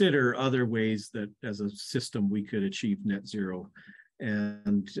consider other ways that as a system we could achieve net zero.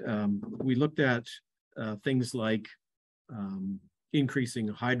 And we looked at things like increasing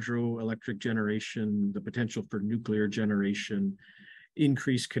hydroelectric generation, the potential for nuclear generation,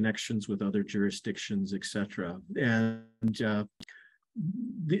 increased connections with other jurisdictions, et cetera. And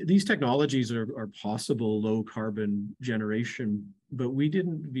these technologies are possible low carbon generation, but we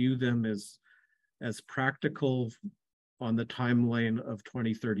didn't view them as practical on the timeline of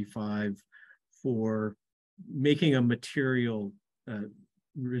 2035 for making a material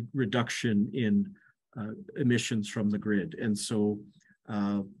reduction in emissions from the grid. And so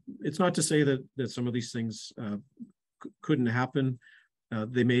it's not to say that some of these things couldn't happen.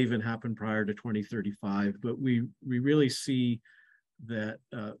 They may even happen prior to 2035, but we really see that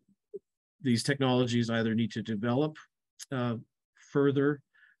these technologies either need to develop further,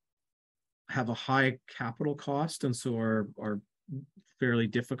 have a high capital cost, and so are fairly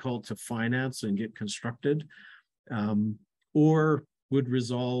difficult to finance and get constructed, or would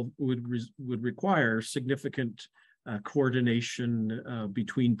require significant coordination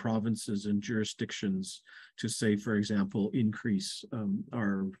between provinces and jurisdictions to, say, for example, increase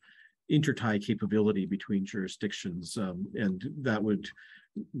our intertie capability between jurisdictions, and that would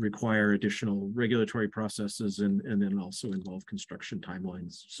require additional regulatory processes and then also involve construction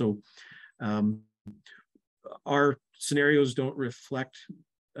timelines. So our scenarios don't reflect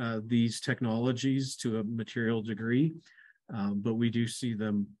these technologies to a material degree, but we do see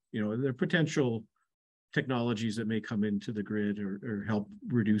them, they're potential technologies that may come into the grid or help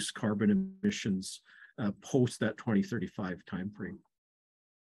reduce carbon emissions post that 2035 timeframe.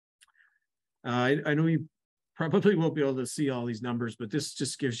 I know you probably won't be able to see all these numbers, but this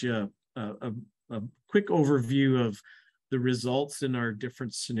just gives you a quick overview of the results in our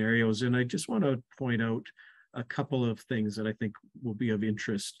different scenarios. And I just want to point out a couple of things that I think will be of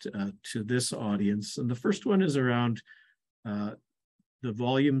interest to this audience. And the first one is around the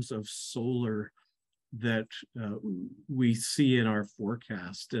volumes of solar that we see in our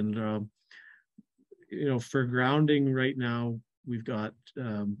forecast. And, for grounding right now, we've got,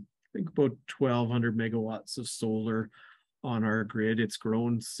 I think about 1,200 megawatts of solar on our grid. It's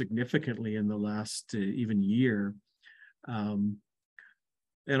grown significantly in the last even year. And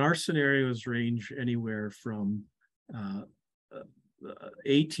our scenarios range anywhere from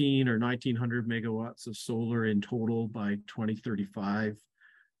 18 or 1,900 megawatts of solar in total by 2035,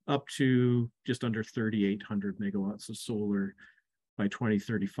 up to just under 3,800 megawatts of solar by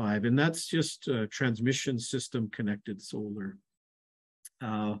 2035. And that's just transmission system connected solar.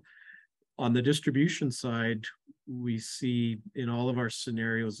 On the distribution side, we see in all of our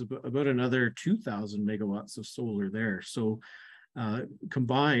scenarios about another 2,000 megawatts of solar there. So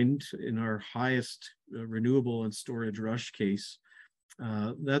combined in our highest renewable and storage rush case,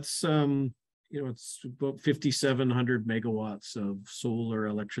 that's it's about 5,700 megawatts of solar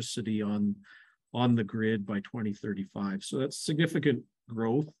electricity on the grid by 2035. So that's significant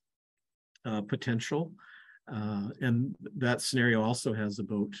growth potential. And that scenario also has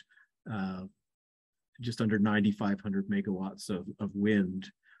about just under 9,500 megawatts of wind.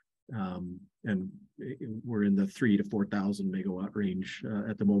 And we're in the 3,000 to 4,000 megawatt range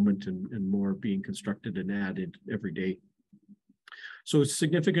at the moment, and more being constructed and added every day. So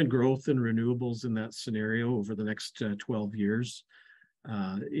significant growth in renewables in that scenario over the next 12 years.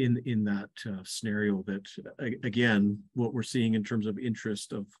 In that scenario, that again, what we're seeing in terms of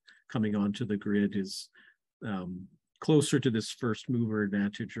interest of coming onto the grid is closer to this first mover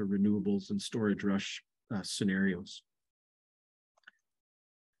advantage or renewables and storage rush scenarios.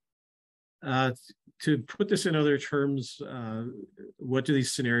 To put this in other terms, what do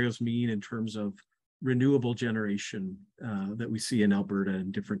these scenarios mean in terms of renewable generation that we see in Alberta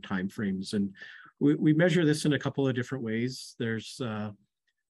in different timeframes? And we measure this in a couple of different ways. There's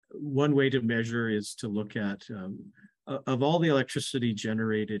one way to measure is to look at, of all the electricity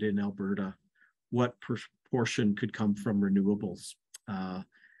generated in Alberta, what proportion could come from renewables.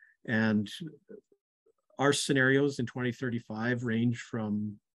 And our scenarios in 2035 range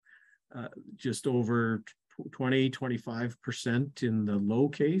from just over 20–25% in the low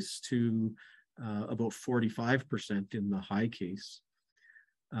case to about 45% in the high case.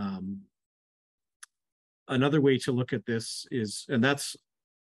 Another way to look at this is, and that's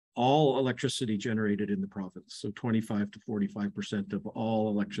all electricity generated in the province. So 25 to 45% of all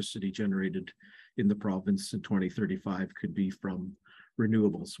electricity generated in the province in 2035 could be from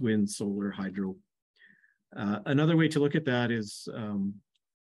renewables, wind, solar, hydro. Another way to look at that is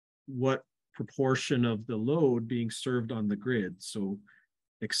what proportion of the load being served on the grid. So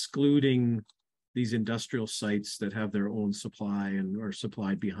excluding these industrial sites that have their own supply and are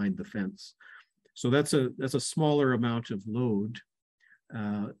supplied behind the fence. So that's a smaller amount of load.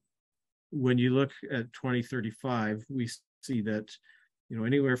 When you look at 2035, we see that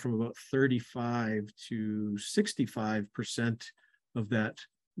anywhere from about 35 to 65% of that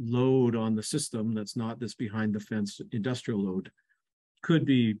load on the system that's not this behind the fence industrial load could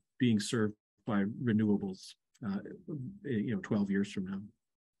be being served by renewables 12 years from now.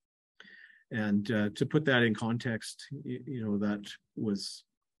 And to put that in context,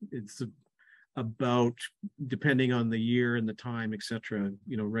 it's about, depending on the year and the time, et cetera,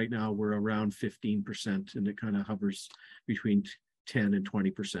 right now we're around 15%, and it kind of hovers between 10 and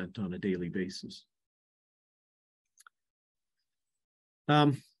 20% on a daily basis.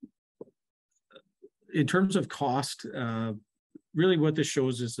 In terms of cost, really what this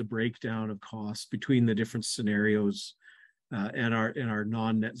shows is the breakdown of costs between the different scenarios and our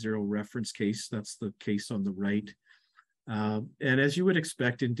non-net zero reference case. That's the case on the right. And as you would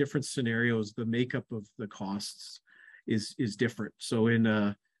expect in different scenarios, the makeup of the costs is different. So in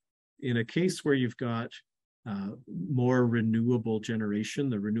a case where you've got more renewable generation,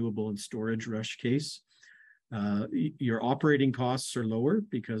 the renewable and storage rush case, your operating costs are lower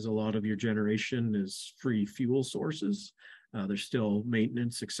because a lot of your generation is free fuel sources. There's still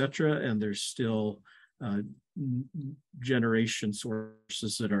maintenance, et cetera, and there's still generation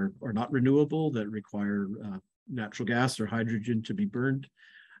sources that are not renewable, that require natural gas or hydrogen to be burned.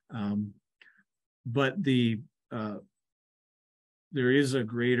 But there is a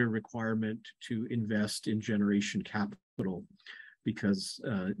greater requirement to invest in generation capital because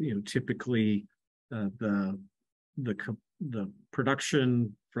typically the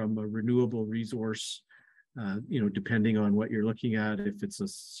production from a renewable resource, depending on what you're looking at, if it's a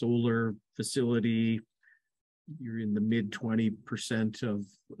solar facility, you're in the mid 20% of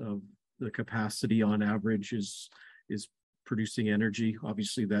the capacity on average is producing energy.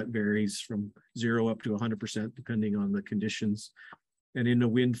 Obviously that varies from 0 up to 100% depending on the conditions. And in a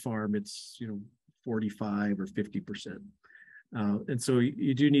wind farm, it's 45 or 50%. And so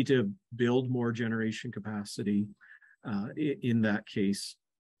you do need to build more generation capacity in that case,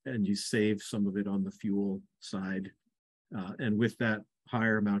 and you save some of it on the fuel side. And with that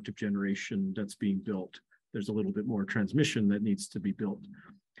higher amount of generation that's being built, there's a little bit more transmission that needs to be built.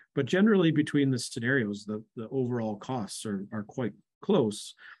 But generally between the scenarios, the overall costs are quite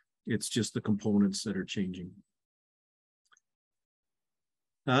close. It's just the components that are changing.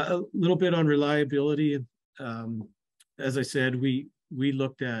 A little bit on reliability. As I said, we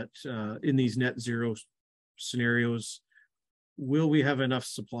looked at in these net zero scenarios, will we have enough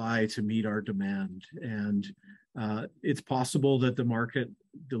supply to meet our demand? And it's possible that the market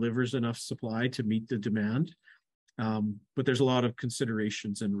delivers enough supply to meet the demand, but there's a lot of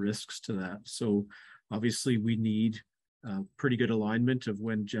considerations and risks to that. So obviously we need pretty good alignment of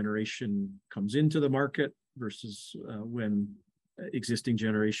when generation comes into the market versus when existing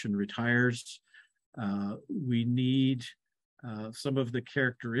generation retires. We need some of the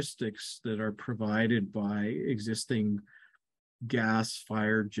characteristics that are provided by existing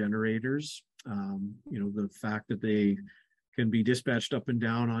gas-fired generators. The fact that they can be dispatched up and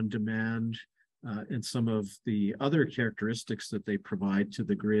down on demand, and some of the other characteristics that they provide to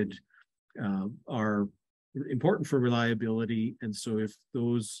the grid are important for reliability. And so if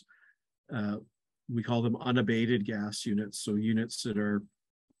those, we call them unabated gas units, so units that are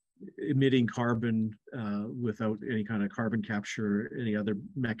emitting carbon without any kind of carbon capture or any other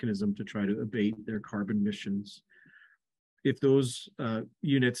mechanism to try to abate their carbon emissions. If those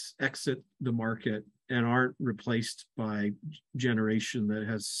units exit the market and aren't replaced by generation that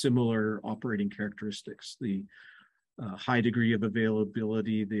has similar operating characteristics, the high degree of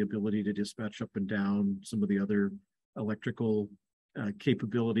availability, the ability to dispatch up and down, some of the other electrical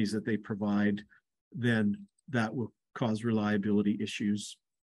capabilities that they provide, then that will cause reliability issues.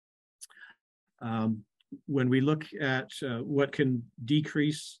 When we look at what can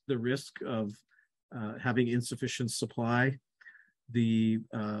decrease the risk of having insufficient supply, the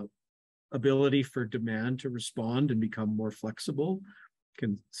ability for demand to respond and become more flexible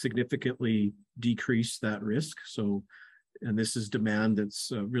can significantly decrease that risk. So, and this is demand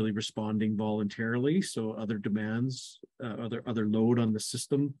that's really responding voluntarily. So other demands, other load on the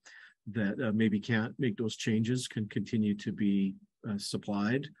system that maybe can't make those changes can continue to be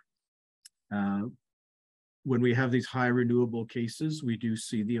supplied. When we have these high renewable cases, we do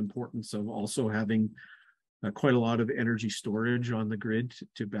see the importance of also having quite a lot of energy storage on the grid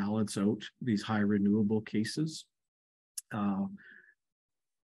to balance out these high renewable cases.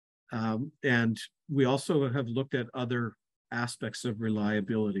 And we also have looked at other aspects of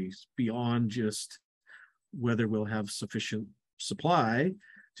reliability beyond just whether we'll have sufficient supply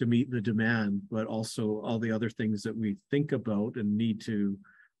to meet the demand, but also all the other things that we think about and need to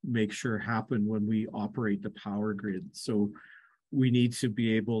make sure happen when we operate the power grid. So we need to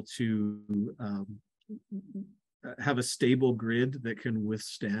be able to have a stable grid that can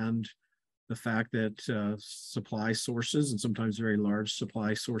withstand the fact that supply sources, and sometimes very large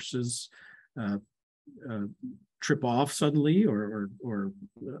supply sources, trip off suddenly or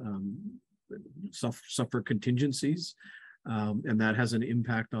suffer contingencies. And that has an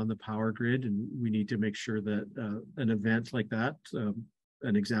impact on the power grid. And we need to make sure that an event like that,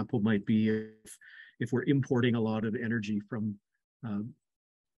 an example might be if we're importing a lot of energy from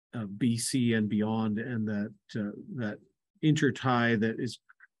BC and beyond, and that intertie that is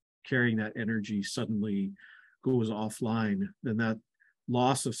carrying that energy suddenly goes offline, then that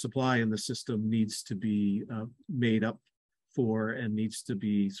loss of supply in the system needs to be made up for and needs to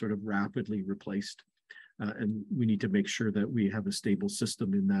be sort of rapidly replaced. And we need to make sure that we have a stable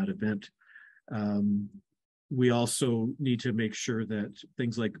system in that event. We also need to make sure that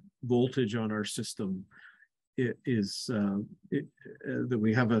things like voltage on our system that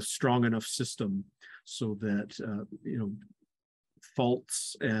we have a strong enough system so that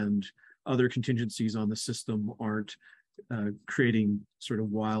faults and other contingencies on the system aren't creating sort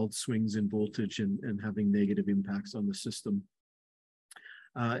of wild swings in voltage and having negative impacts on the system.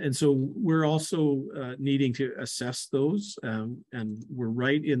 And so we're also needing to assess those, and we're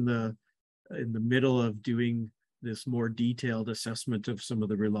right in the middle of doing this more detailed assessment of some of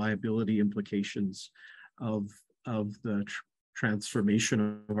the reliability implications of the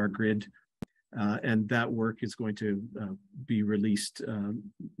transformation of our grid. And that work is going to be released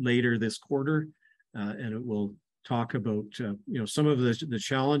later this quarter, and it will talk about some of the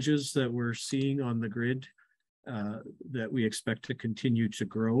challenges that we're seeing on the grid that we expect to continue to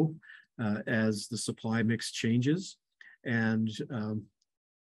grow as the supply mix changes, and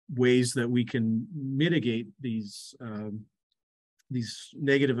ways that we can mitigate these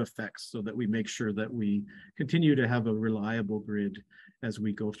negative effects so that we make sure that we continue to have a reliable grid as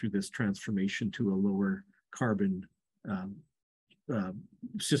we go through this transformation to a lower carbon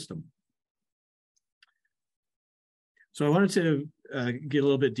system. So I wanted to get a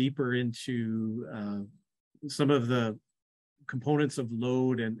little bit deeper into some of the components of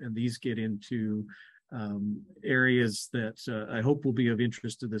load, and these get into areas that I hope will be of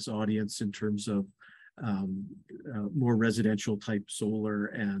interest to this audience in terms of more residential type solar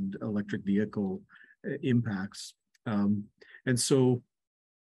and electric vehicle impacts. And so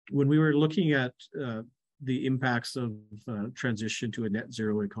when we were looking at the impacts of transition to a net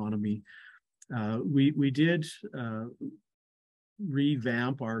zero economy, we did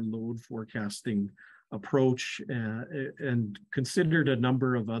revamp our load forecasting approach and considered a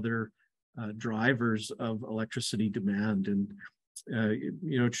number of other drivers of electricity demand. And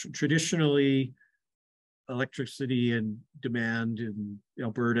traditionally, electricity and demand in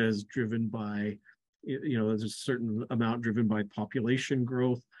Alberta is driven by, there's a certain amount driven by population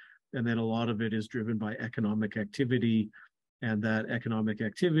growth, and then a lot of it is driven by economic activity. And that economic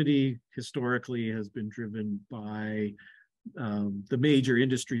activity historically has been driven by the major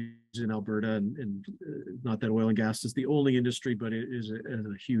industries in Alberta, and not that oil and gas is the only industry, but it is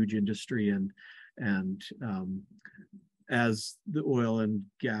a huge industry. And as the oil and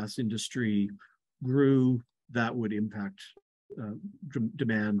gas industry grew, that would impact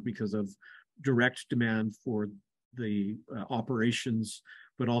demand because of direct demand for the operations,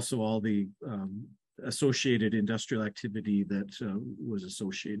 but also all the associated industrial activity that was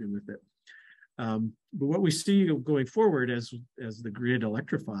associated with it. But what we see going forward as the grid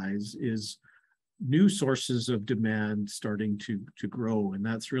electrifies is new sources of demand starting to grow. And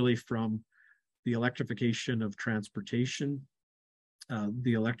that's really from the electrification of transportation,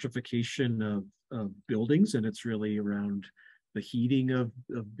 the electrification of buildings, and it's really around the heating of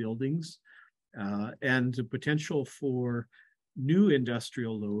buildings, and the potential for new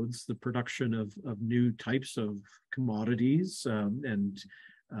industrial loads, the production of new types of commodities, and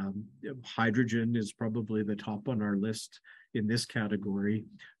hydrogen is probably the top on our list in this category,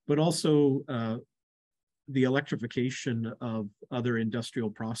 but also the electrification of other industrial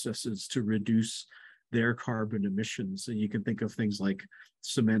processes to reduce their carbon emissions. And you can think of things like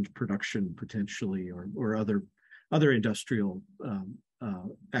cement production potentially, or other other industrial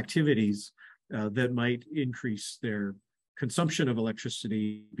activities that might increase their consumption of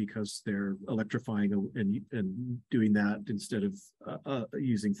electricity because they're electrifying and doing that instead of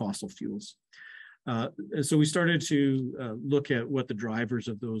using fossil fuels. And so we started to look at what the drivers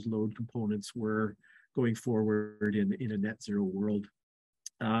of those load components were going forward in a net zero world.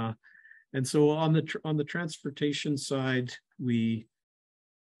 And so on the transportation side, we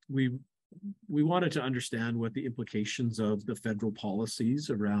wanted to understand what the implications of the federal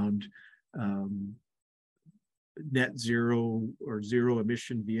policies around net zero or zero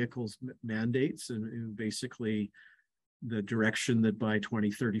emission vehicles mandates, and basically the direction that by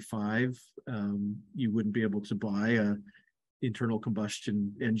 2035 you wouldn't be able to buy a internal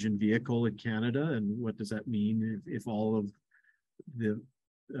combustion engine vehicle in Canada, and what does that mean if all of the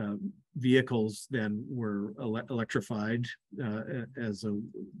vehicles then were electrified as a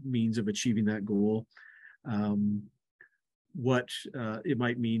means of achieving that goal. What it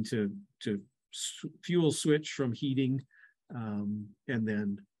might mean to fuel switch from heating and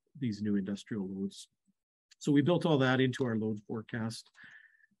then these new industrial loads. So we built all that into our load forecast.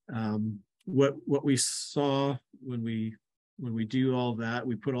 What we saw when we do all that,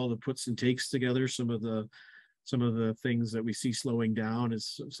 we put all the puts and takes together. Some of the things that we see slowing down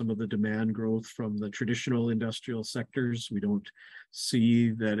is some of the demand growth from the traditional industrial sectors. We don't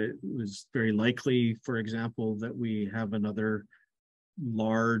see that it was very likely, for example, that we have another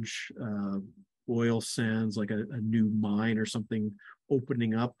large oil sands, like a new mine or something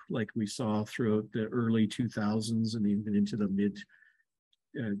opening up like we saw throughout the early 2000s and even into the mid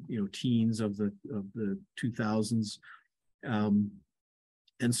teens of the 2000s.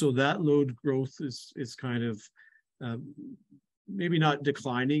 And so that load growth is kind of maybe not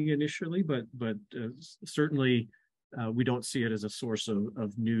declining initially, but certainly we don't see it as a source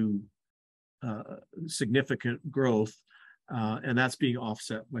of new significant growth, and that's being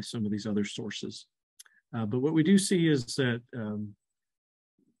offset by some of these other sources. But what we do see is that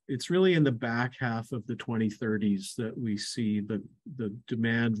it's really in the back half of the 2030s that we see the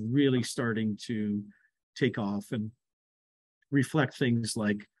demand really starting to take off and reflect things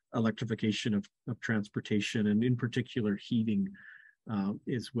like electrification of transportation, and in particular heating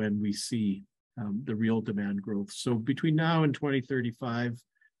is when we see the real demand growth. So between now and 2035,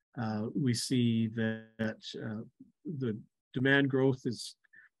 we see that the demand growth is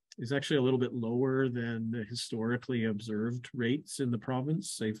actually a little bit lower than the historically observed rates in the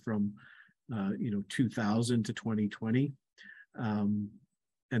province, say from 2000 to 2020, and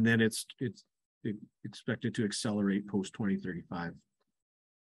then it's expected to accelerate post 2035.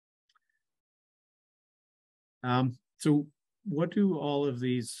 So what do all of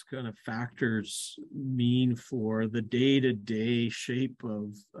these kind of factors mean for the day-to-day shape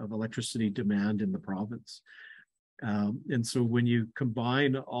of electricity demand in the province? And so when you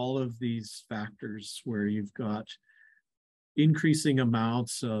combine all of these factors, where you've got increasing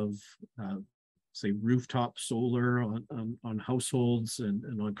amounts of say rooftop solar on households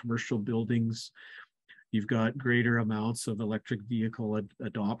and on commercial buildings, you've got greater amounts of electric vehicle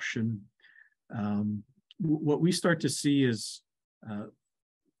adoption. What we start to see is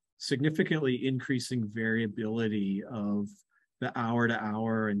significantly increasing variability of the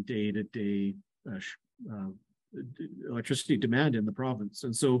hour-to-hour and day-to-day electricity demand in the province.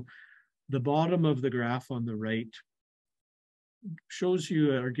 And so the bottom of the graph on the right shows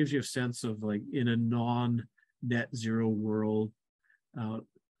you or gives you a sense of, like, in a non-net zero world,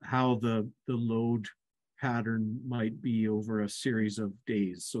 how the load pattern might be over a series of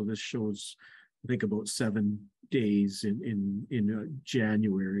days. So this shows, I think, about 7 days in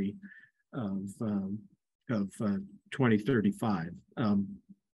January of 2035.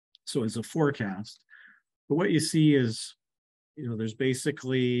 So as a forecast. But what you see is, there's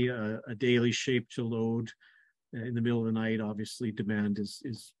basically a daily shape to load. In the middle of the night, obviously, demand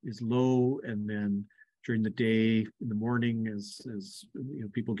is low, and then during the day, in the morning, as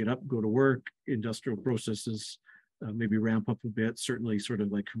people get up, go to work, industrial processes maybe ramp up a bit. Certainly, sort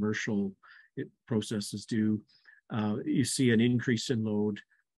of like commercial processes do. You see an increase in load,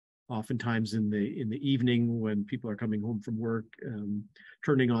 oftentimes in the evening when people are coming home from work,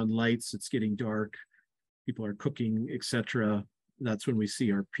 turning on lights. It's getting dark. People are cooking, etc. That's when we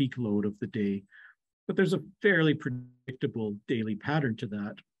see our peak load of the day. But there's a fairly predictable daily pattern to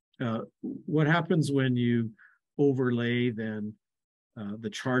that. What happens when you overlay then the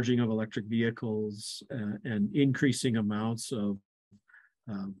charging of electric vehicles and increasing amounts of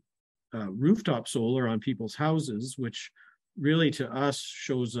rooftop solar on people's houses, which really to us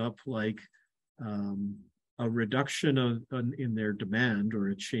shows up like a reduction in their demand, or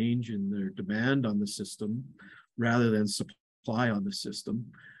a change in their demand on the system, rather than supply on the system,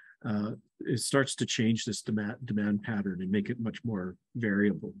 it starts to change this demand pattern and make it much more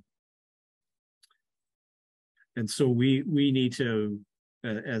variable. And so we need to,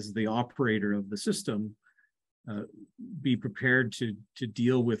 as the operator of the system, be prepared to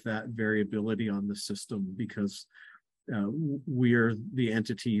deal with that variability on the system, because we are the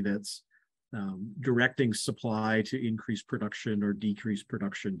entity that's directing supply to increase production or decrease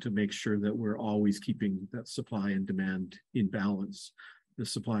production to make sure that we're always keeping that supply and demand in balance, the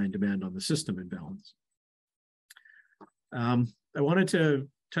supply and demand on the system in balance. I wanted to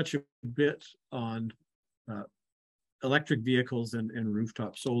touch a bit on electric vehicles and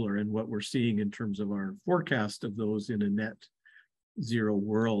rooftop solar and what we're seeing in terms of our forecast of those in a net zero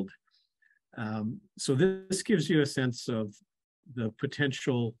world. So this gives you a sense of the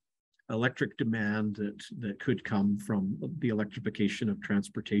potential electric demand that could come from the electrification of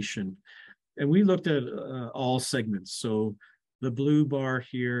transportation. And we looked at all segments. So the blue bar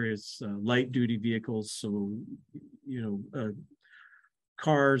here is light duty vehicles. So,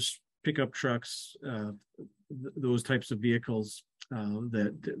 cars, pickup trucks, those types of vehicles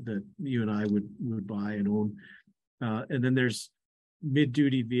that you and I would buy and own. And then there's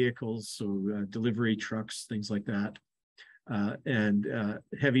mid-duty vehicles, so delivery trucks, things like that. And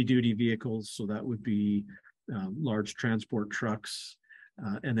heavy-duty vehicles, so that would be large transport trucks,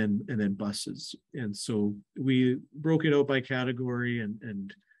 and then buses. And so we broke it out by category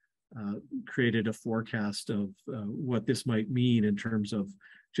and created a forecast of what this might mean in terms of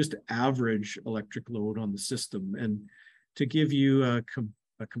just average electric load on the system. And to give you a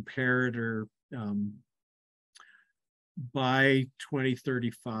comparator, by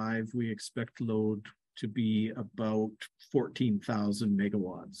 2035, we expect load to be about 14,000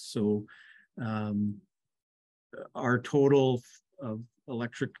 megawatts. So our total of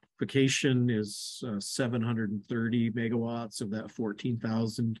electrification is 730 megawatts of that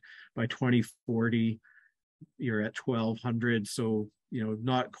 14,000. By 2040, you're at 1,200. So,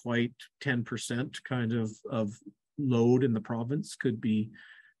 not quite 10% kind of load in the province could be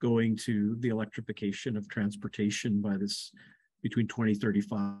going to the electrification of transportation by this between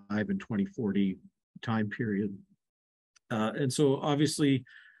 2035 and 2040 time period. And so obviously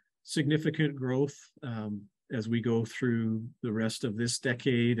significant growth as we go through the rest of this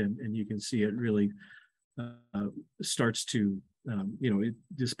decade, and you can see it really starts to, it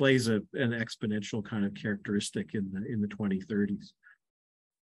displays an exponential kind of characteristic in the 2030s.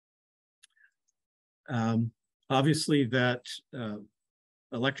 Obviously that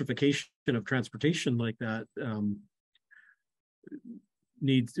electrification of transportation like that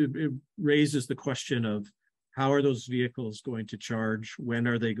it raises the question of how are those vehicles going to charge? When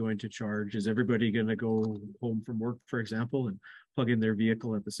are they going to charge? Is everybody going to go home from work, for example, and plug in their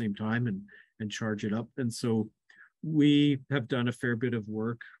vehicle at the same time and charge it up? And so we have done a fair bit of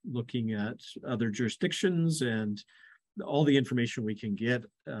work looking at other jurisdictions and all the information we can get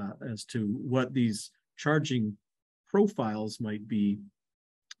as to what these charging profiles might be,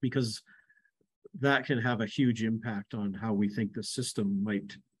 because that can have a huge impact on how we think the system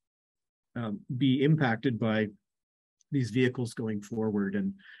might be impacted by these vehicles going forward,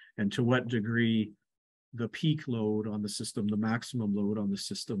 and to what degree the peak load on the system, the maximum load on the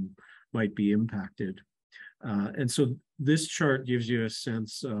system might be impacted. And so this chart gives you a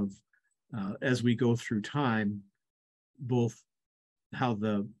sense of, as we go through time, both how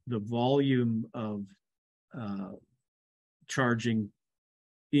the volume of charging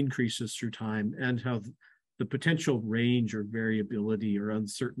increases through time and how the potential range or variability or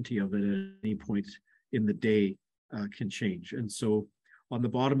uncertainty of it at any point in the day can change. And so on the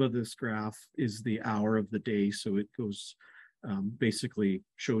bottom of this graph is the hour of the day. So it goes, basically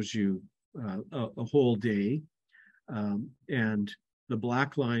shows you a whole day. And the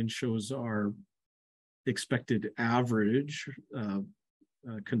black line shows our expected average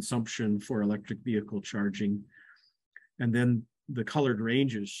consumption for electric vehicle charging. And then the colored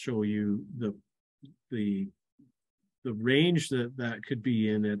ranges show you the range that could be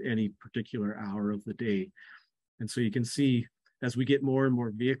in at any particular hour of the day. And so you can see as we get more and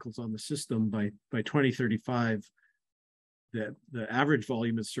more vehicles on the system by 2035, that the average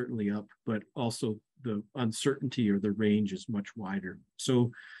volume is certainly up, but also the uncertainty or the range is much wider.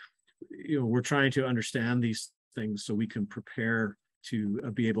 So, we're trying to understand these things so we can prepare to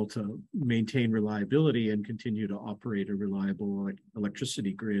be able to maintain reliability and continue to operate a reliable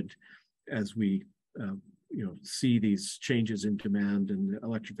electricity grid as we see these changes in demand and the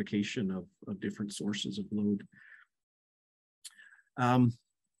electrification of different sources of load.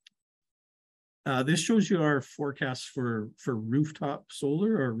 This shows you our forecast for rooftop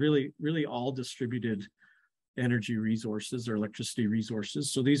solar, or really all distributed energy resources or electricity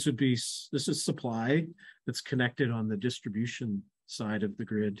resources. So these would be, this is supply that's connected on the distribution side of the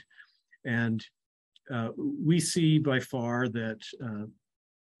grid. And we see by far that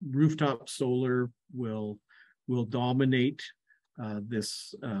rooftop solar will dominate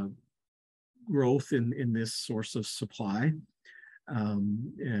this growth in this source of supply.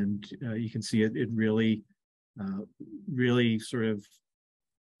 And you can see it really sort of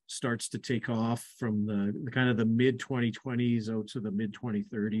starts to take off from the kind of the mid 2020s out to the mid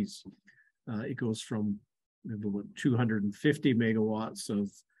 2030s. It goes from 250 megawatts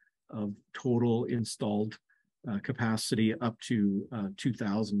of total installed capacity up to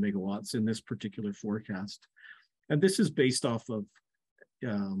 2,000 megawatts in this particular forecast. And this is based off of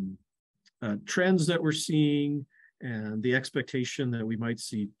trends that we're seeing and the expectation that we might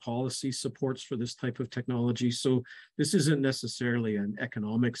see policy supports for this type of technology. So this isn't necessarily an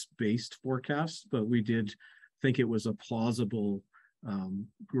economics-based forecast, but we did think it was a plausible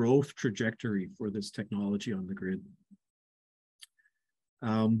growth trajectory for this technology on the grid.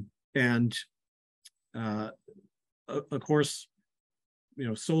 Of course,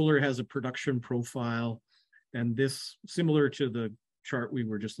 solar has a production profile, and this, similar to the chart we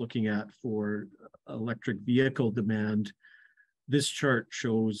were just looking at for electric vehicle demand, this chart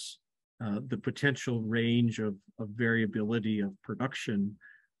shows the potential range of variability of production,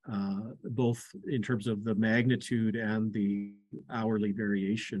 both in terms of the magnitude and the hourly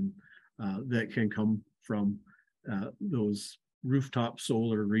variation that can come from those rooftop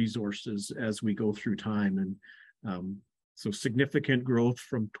solar resources as we go through time. And so significant growth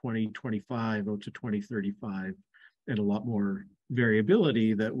from 2025 out to 2035, and a lot more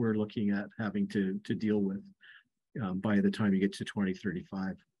variability that we're looking at having to deal with by the time you get to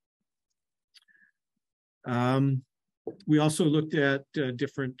 2035. We also looked at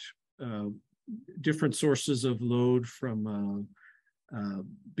different sources of load from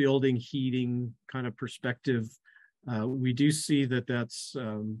building heating kind of perspective. We do see that that's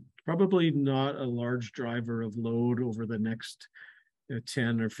probably not a large driver of load over the next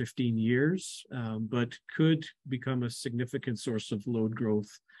 10 or 15 years, but could become a significant source of load growth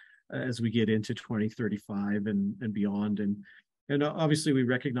as we get into 2035 and beyond. And obviously we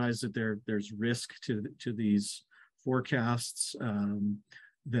recognize that there's risk to these forecasts,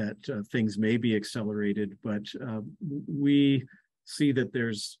 that things may be accelerated, but we see that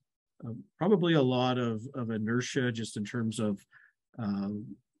there's probably a lot of inertia just in terms of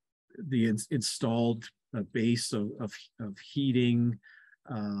the installed base of heating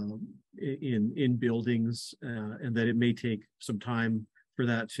in buildings, and that it may take some time for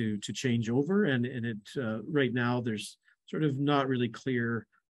that to change over. And it right now there's sort of not really clear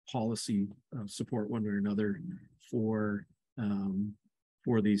policy support one way or another for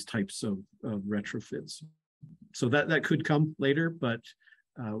these types of retrofits. So that could come later, but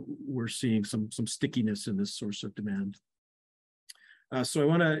we're seeing some stickiness in this source of demand. So I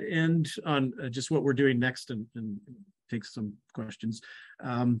want to end on just what we're doing next and take some questions.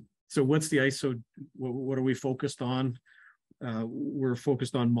 So what's the AESO? What are we focused on? We're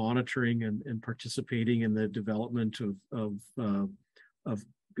focused on monitoring and participating in the development of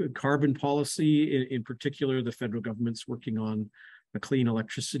carbon policy. In particular, the federal government's working on a clean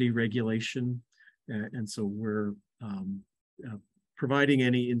electricity regulation. And so we're providing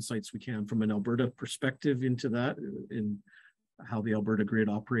any insights we can from an Alberta perspective into that, in how the Alberta grid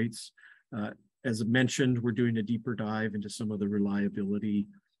operates. As mentioned, we're doing a deeper dive into some of the reliability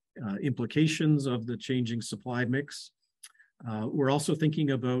implications of the changing supply mix. We're also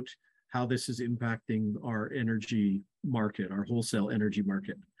thinking about how this is impacting our energy market, our wholesale energy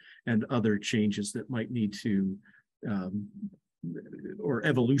market, and other changes that might need to, or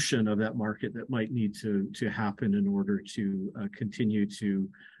evolution of that market that might need to happen in order to continue to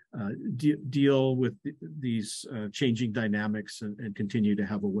deal with these changing dynamics and continue to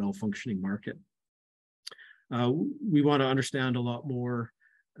have a well-functioning market. We want to understand a lot more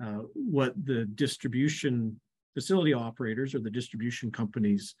what the distribution facility operators or the distribution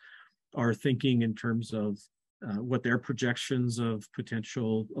companies are thinking in terms of what their projections of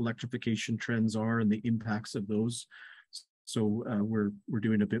potential electrification trends are and the impacts of those. So we're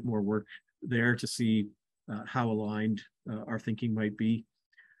doing a bit more work there to see how aligned our thinking might be.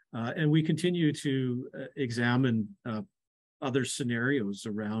 And we continue to examine other scenarios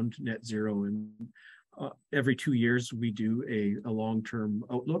around net zero. And every 2 years, we do a long-term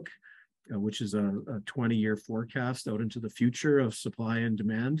outlook, which is a 20-year forecast out into the future of supply and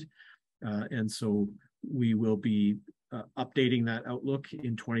demand. And so we will be updating that outlook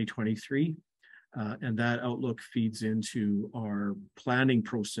in 2023. And that outlook feeds into our planning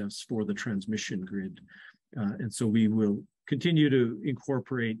process for the transmission grid. And so we will continue to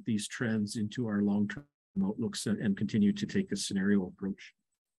incorporate these trends into our long-term outlooks and continue to take a scenario approach.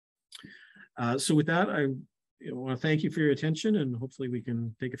 So with that, I want to thank you for your attention, and hopefully we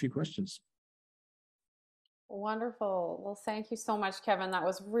can take a few questions. Wonderful. Well, thank you so much, Kevin. That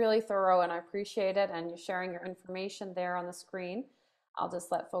was really thorough and I appreciate it. And you sharing your information there on the screen. I'll just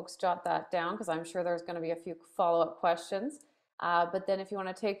let folks jot that down because I'm sure there's going to be a few follow-up questions. But then if you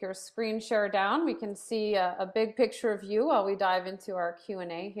want to take your screen share down, we can see a big picture of you while we dive into our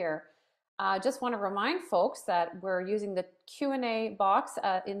Q&A here. I just want to remind folks that we're using the Q&A box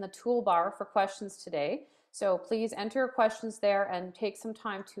in the toolbar for questions today. So please enter your questions there and take some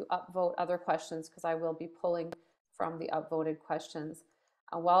time to upvote other questions because I will be pulling from the upvoted questions.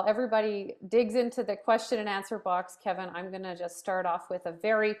 While everybody digs into the question and answer box, Kevin, I'm going to just start off with a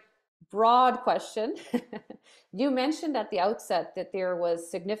very broad question. You mentioned at the outset that there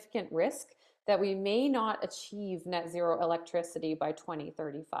was significant risk that we may not achieve net zero electricity by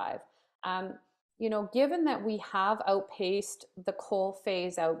 2035. You know, given that we have outpaced the coal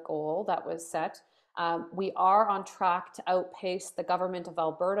phase out goal that was set, we are on track to outpace the government of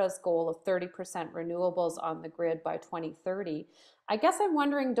Alberta's goal of 30% renewables on the grid by 2030. I guess I'm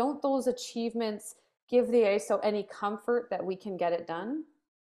wondering, don't those achievements give the AESO any comfort that we can get it done?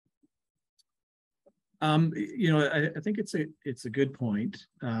 You know, I think it's a good point.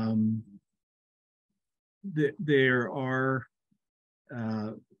 There are,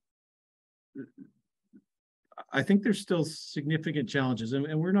 I think there's still significant challenges,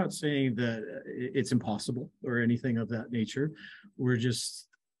 and we're not saying that it's impossible or anything of that nature. We're just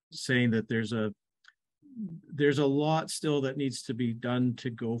saying that there's a lot still that needs to be done to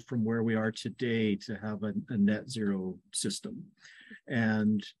go from where we are today to have a net zero system.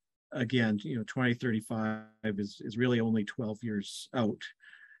 And again, you know, 2035 is really only 12 years out.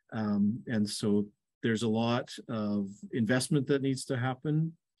 And so there's a lot of investment that needs to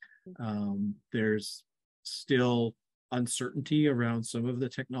happen. There's still uncertainty around some of the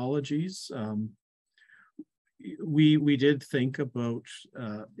technologies. We did think about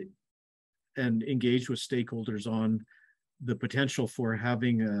and engage with stakeholders on the potential for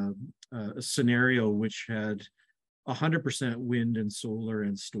having a scenario which had 100% wind and solar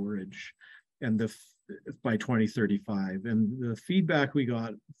and storage, and by 2035. And the feedback we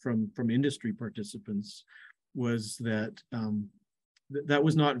got from industry participants was that that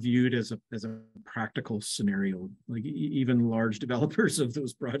was not viewed as a practical scenario. Like even large developers of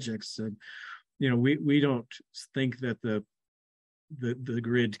those projects said, you know, we don't think that the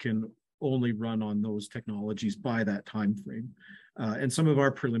grid can only run on those technologies by that time frame. And some of our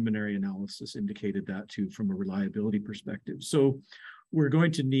preliminary analysis indicated that too from a reliability perspective. So we're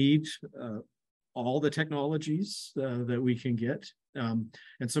going to need all the technologies that we can get. And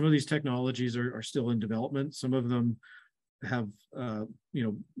some of these technologies are still in development. Some of them have you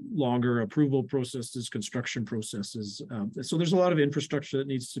know, longer approval processes, construction processes. So there's a lot of infrastructure that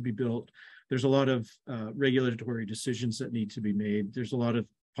needs to be built. There's a lot of regulatory decisions that need to be made. There's a lot of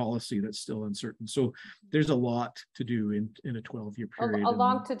policy that's still uncertain. So there's a lot to do in a 12-year period. A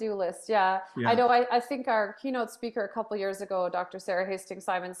long to-do list, yeah. I know, I think our keynote speaker a couple years ago, Dr. Sarah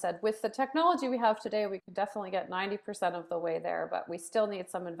Hastings-Simon, said, with the technology we have today, we can definitely get 90% of the way there, but we still need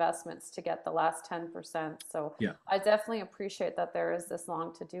some investments to get the last 10%. So yeah. I definitely appreciate that there is this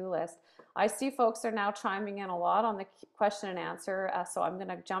long to-do list. I see folks are now chiming in a lot on the question and answer, so I'm going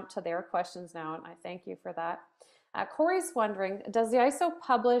to jump to their questions now, and I thank you for that. Corey's wondering, does the AESO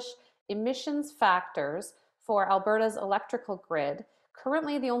publish emissions factors for Alberta's electrical grid?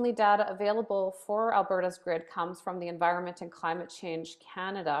 Currently, the only data available for Alberta's grid comes from the Environment and Climate Change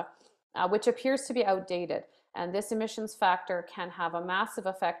Canada, which appears to be outdated. And this emissions factor can have a massive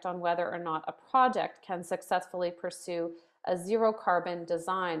effect on whether or not a project can successfully pursue a zero carbon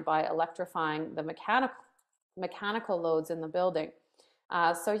design by electrifying the mechanical loads in the building.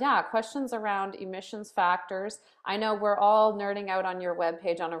 So yeah, questions around emissions factors. I know we're all nerding out on your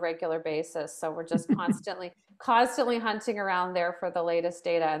webpage on a regular basis, so we're just constantly hunting around there for the latest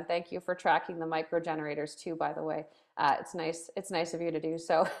data. And thank you for tracking the micro generators too, by the way. It's nice of you to do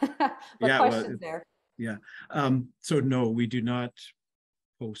so. But yeah, questions there? Yeah. So no, we do not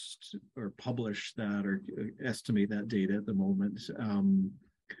post or publish that or estimate that data at the moment.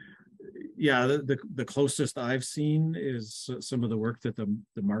 Yeah, the closest I've seen is some of the work that the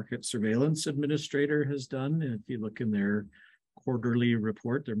Market Surveillance Administrator has done. And if you look in their quarterly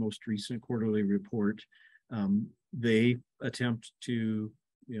report, their most recent quarterly report, they attempt to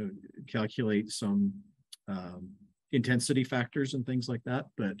calculate some intensity factors and things like that.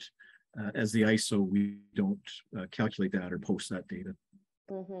 But as the AESO, we don't calculate that or post that data.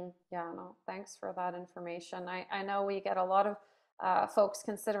 Yeah, no, thanks for that information. I know we get a lot of folks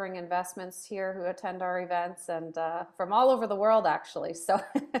considering investments here who attend our events and from all over the world, actually. So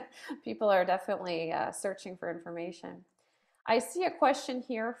people are definitely searching for information. I see a question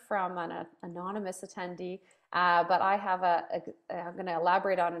here from an anonymous attendee, but I'm going to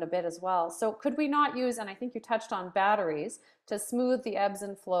elaborate on it a bit as well. So could we not use, and I think you touched on batteries, to smooth the ebbs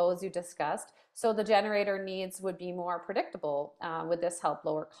and flows you discussed, so the generator needs would be more predictable? Would this help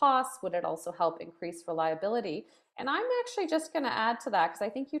lower costs? Would it also help increase reliability? And I'm actually just going to add to that because I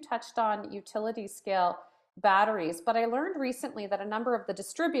think you touched on utility scale batteries, but I learned recently that a number of the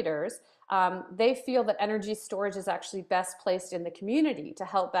distributors, they feel that energy storage is actually best placed in the community to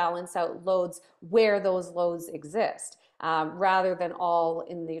help balance out loads where those loads exist, rather than all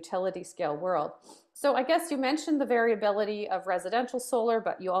in the utility scale world. So I guess you mentioned the variability of residential solar,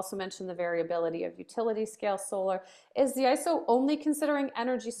 but you also mentioned the variability of utility scale solar. Is the AESO only considering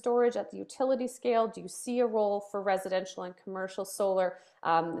energy storage at the utility scale? Do you see a role for residential and commercial solar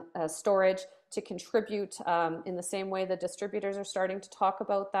storage to contribute in the same way the distributors are starting to talk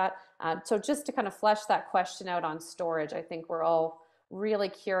about that? So just to kind of flesh that question out on storage, I think we're all really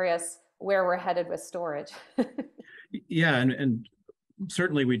curious where we're headed with storage. Yeah, and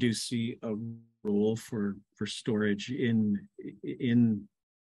certainly we do see a role for storage in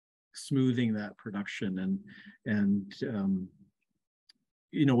smoothing that production, and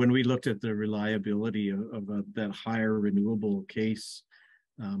you know, when we looked at the reliability of that higher renewable case,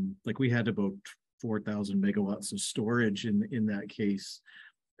 like we had about 4,000 megawatts of storage in that case,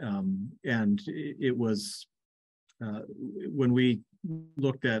 and it was when we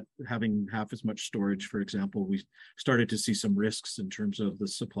looked at having half as much storage, for example, we started to see some risks in terms of the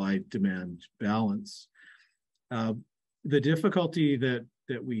supply-demand balance. The difficulty that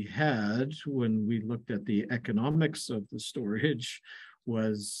we had when we looked at the economics of the storage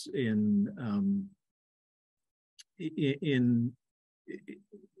was in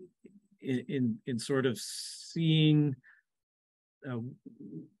sort of seeing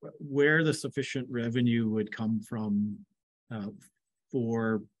where the sufficient revenue would come from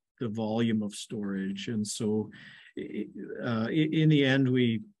for the volume of storage. And so in the end,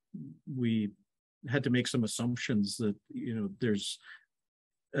 we had to make some assumptions that, you know, there's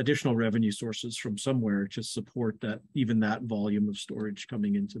additional revenue sources from somewhere to support that, even that volume of storage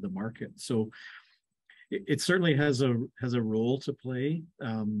coming into the market. So it certainly has a role to play.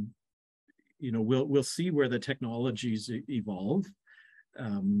 You know, we'll see where the technologies evolve.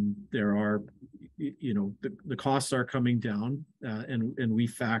 There are, you know, the costs are coming down, and we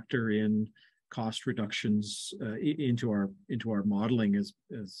factor in cost reductions into our modeling as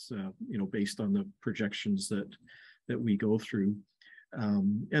you know, based on the projections that we go through.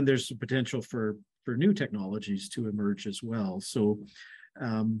 And there's a potential for new technologies to emerge as well. So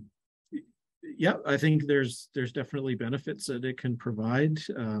yeah, I think there's definitely benefits that it can provide.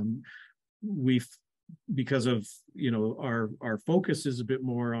 Because of, you know, our focus is a bit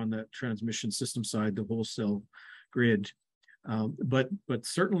more on that transmission system side, the wholesale grid, but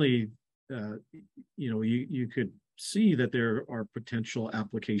certainly you know, you could see that there are potential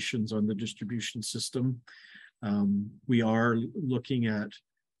applications on the distribution system. We are looking at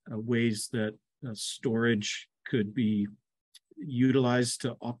ways that storage could be utilized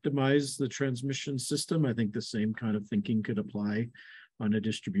to optimize the transmission system. I think the same kind of thinking could apply on a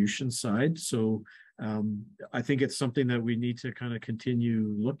distribution side. So I think it's something that we need to kind of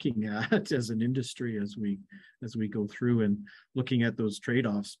continue looking at as an industry as we go through and looking at those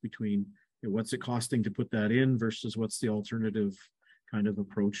trade-offs between, you know, what's it costing to put that in versus what's the alternative kind of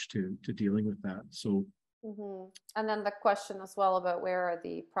approach to dealing with that. So. And then the question as well about where are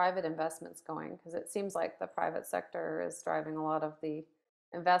the private investments going? Because it seems like the private sector is driving a lot of the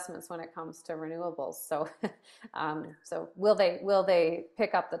investments when it comes to renewables. So, so will they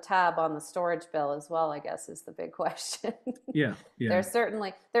pick up the tab on the storage bill as well, I guess, is the big question. Yeah. They're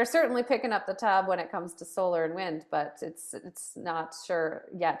certainly picking up the tab when it comes to solar and wind, but it's not sure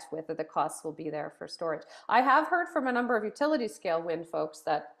yet whether the costs will be there for storage. I have heard from a number of utility scale wind folks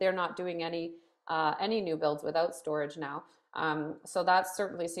that they're not doing any new builds without storage now. So that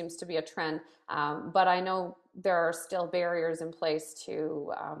certainly seems to be a trend. But I know there are still barriers in place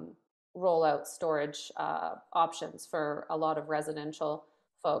to roll out storage options for a lot of residential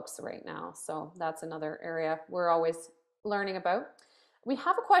folks right now. So that's another area we're always learning about. We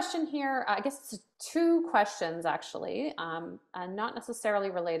have a question here. I guess it's two questions actually, and not necessarily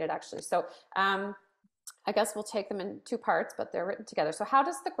related actually. So I guess we'll take them in two parts, but they're written together. So how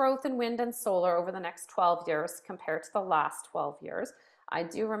does the growth in wind and solar over the next 12 years compare to the last 12 years? I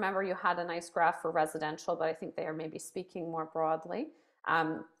do remember you had a nice graph for residential, but I think they are maybe speaking more broadly.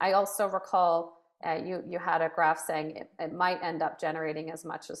 I also recall you had a graph saying it might end up generating as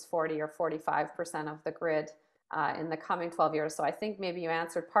much as 40 or 45% of the grid in the coming 12 years. So I think maybe you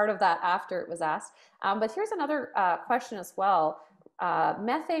answered part of that after it was asked. But here's another question as well.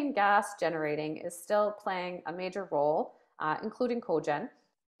 Methane gas generating is still playing a major role, including cogen.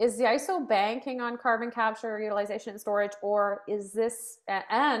 Is the AESO banking on carbon capture, utilization, and storage, or is this,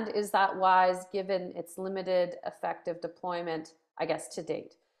 and is that wise given its limited effective deployment, I guess, to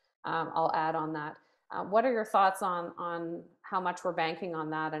date? I'll add on that. What are your thoughts on how much we're banking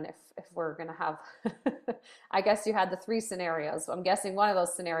on that, and if we're going to have, I guess you had the three scenarios. I'm guessing one of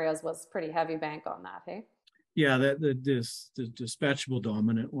those scenarios was pretty heavy bank on that, hey? Yeah, the dispatchable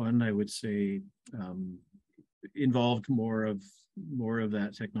dominant one, I would say, involved more of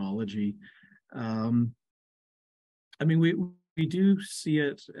that technology. I mean, we do see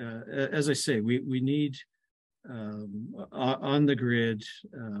it, as I say, we need on the grid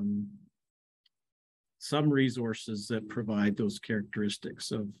some resources that provide those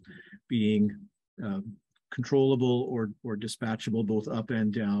characteristics of being controllable or dispatchable both up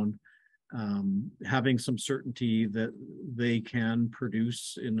and down, having some certainty that they can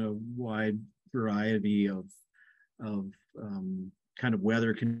produce in a wide variety of kind of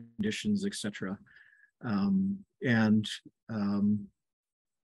weather conditions, etc.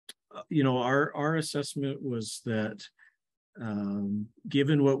 You know, our assessment was that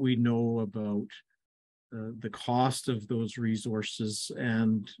given what we know about the cost of those resources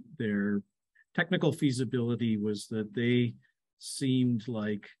and their technical feasibility, was that they seemed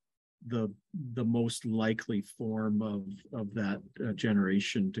like the most likely form of that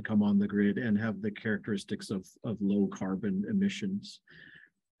generation to come on the grid and have the characteristics of low carbon emissions.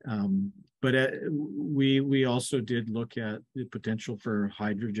 But we also did look at the potential for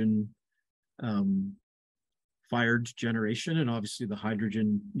hydrogen fired generation, and obviously the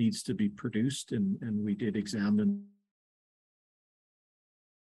hydrogen needs to be produced, and we did examine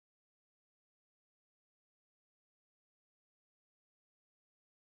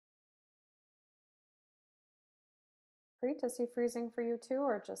Preet, is he freezing for you too,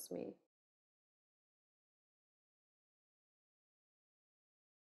 or just me?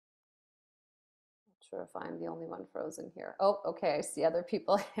 Not sure if I'm the only one frozen here. Oh, okay, I see other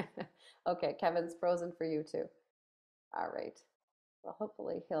people. Okay, Kevin's frozen for you too. All right. Well,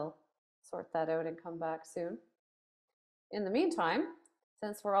 hopefully he'll sort that out and come back soon. In the meantime,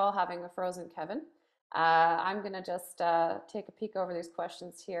 since we're all having a frozen Kevin, I'm going to just take a peek over these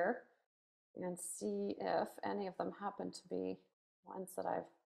questions here and see if any of them happen to be ones that I've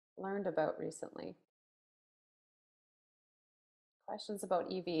learned about recently. Questions about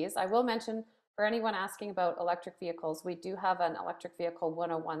EVs. I will mention, for anyone asking about electric vehicles, we do have an electric vehicle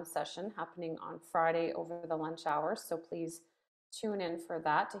 101 session happening on Friday over the lunch hour, so please tune in for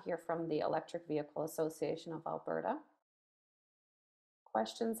that to hear from the Electric Vehicle Association of Alberta.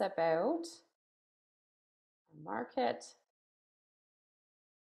 Questions about the market.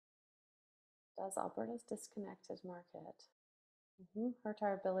 Does Alberta's disconnected market hurt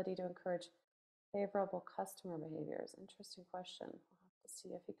our ability to encourage favorable customer behaviors? Interesting question. We'll have to see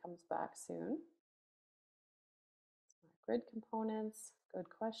if he comes back soon. Smart grid components, good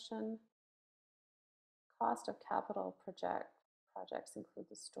question. Cost of capital projects include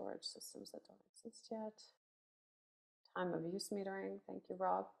the storage systems that don't exist yet. Time of use metering, thank you,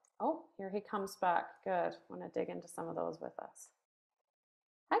 Rob. Oh, here he comes back, good. Want to dig into some of those with us.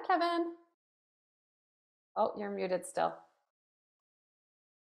 Hi, Kevin. Oh, you're muted still.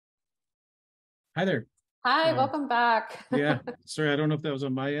 Hi there. Hi, welcome back. Yeah, sorry, I don't know if that was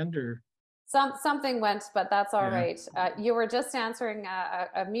on my end or... Something went, but that's all right. You were just answering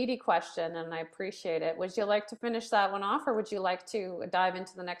a meaty question, and I appreciate it. Would you like to finish that one off, or would you like to dive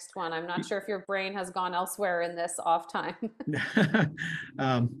into the next one? I'm not sure if your brain has gone elsewhere in this off time.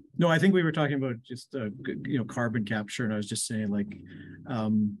 No, I think we were talking about just carbon capture, and I was just saying, like,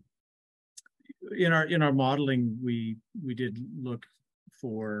 in our modeling, we did look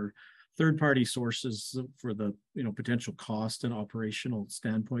for third-party sources for the potential cost and operational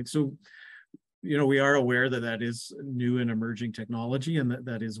standpoint. So we are aware that that is new and emerging technology, and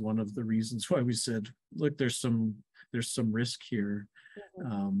that is one of the reasons why we said, look, there's some risk here.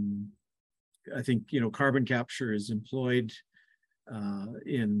 I think carbon capture is employed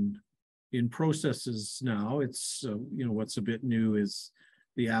in processes now. It's what's a bit new is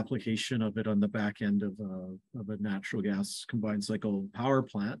the application of it on the back end of a natural gas combined cycle power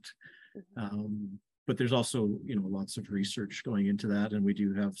plant. But there's also lots of research going into that, and we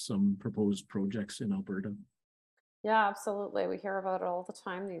do have some proposed projects in Alberta. Yeah, absolutely. We hear about it all the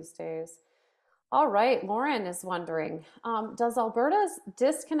time these days. All right, Lauren is wondering, does Alberta's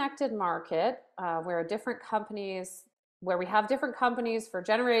disconnected market, where we have different companies for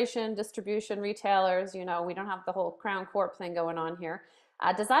generation, distribution, retailers, we don't have the whole Crown Corp thing going on here.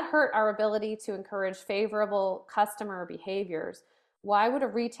 Does that hurt our ability to encourage favorable customer behaviors? Why would a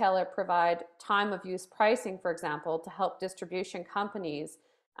retailer provide time of use pricing, for example, to help distribution companies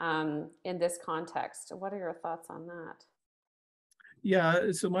in this context? What are your thoughts on that?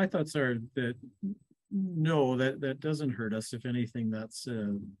 Yeah, so my thoughts are that no, that doesn't hurt us. If anything, that's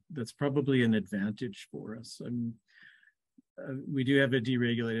probably an advantage for us. We do have a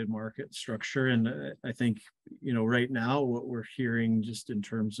deregulated market structure, and I think right now what we're hearing just in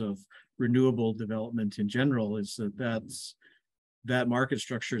terms of renewable development in general is that market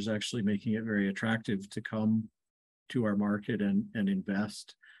structure is actually making it very attractive to come to our market and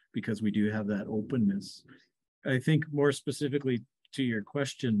invest, because we do have that openness. I think more specifically to your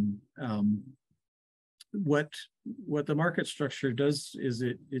question, what the market structure does is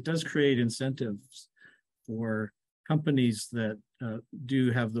it does create incentives for companies that do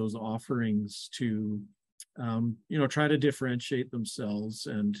have those offerings to try to differentiate themselves,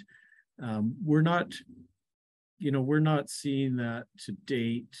 and we're not seeing that to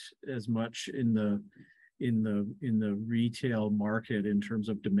date as much in the retail market in terms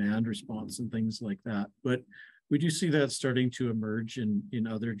of demand response and things like that, but we do see that starting to emerge in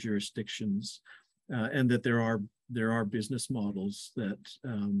other jurisdictions, and that there are business models that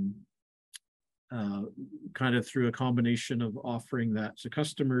kind of through a combination of offering that to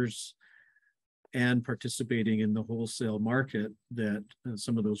customers and participating in the wholesale market, that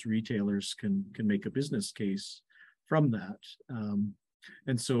some of those retailers can make a business case from that.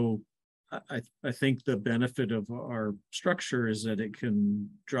 And so I think the benefit of our structure is that it can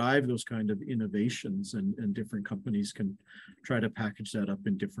drive those kind of innovations, and different companies can try to package that up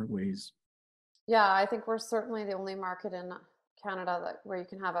in different ways. Yeah, I think we're certainly the only market in Canada where you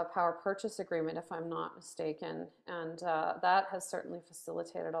can have a power purchase agreement, if I'm not mistaken. And that has certainly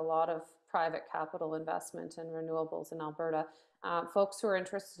facilitated a lot of private capital investment in renewables in Alberta. Folks who are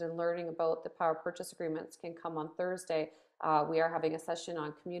interested in learning about the power purchase agreements can come on Thursday. We are having a session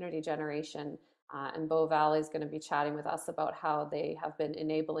on community generation, and Bow Valley is going to be chatting with us about how they have been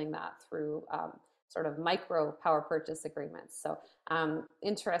enabling that through sort of micro power purchase agreements. So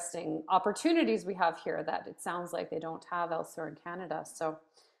interesting opportunities we have here that it sounds like they don't have elsewhere in Canada. So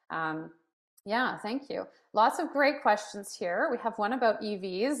yeah, thank you. Lots of great questions here. We have one about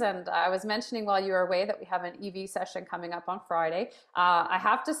EVs, and I was mentioning while you were away that we have an EV session coming up on Friday. I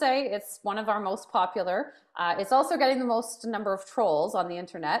have to say it's one of our most popular. It's also getting the most number of trolls on the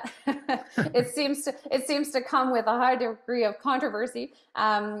internet. It seems to come with a high degree of controversy.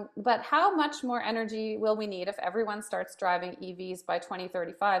 But how much more energy will we need if everyone starts driving EVs by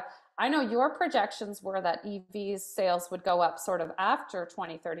 2035? I know your projections were that EVs sales would go up sort of after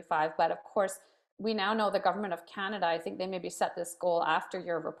 2035, but of course, we now know the government of Canada, I think they maybe set this goal after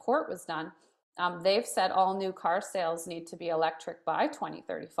your report was done. They've said all new car sales need to be electric by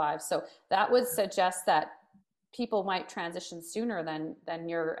 2035. So that would suggest that people might transition sooner than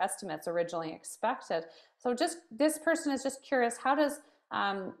your estimates originally expected. So just this person is just curious, how does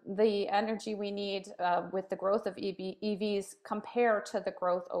the energy we need with the growth of EVs compare to the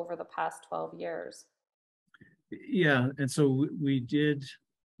growth over the past 12 years? Yeah, and so we did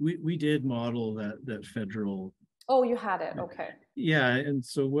model that federal. Oh, you had it. Okay. Yeah, and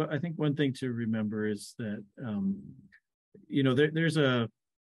so I think one thing to remember is that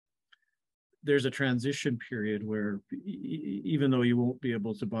there's a transition period where even though you won't be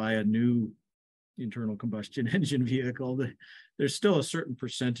able to buy a new internal combustion engine vehicle, there's still a certain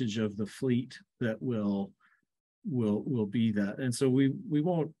percentage of the fleet that will be that, and so we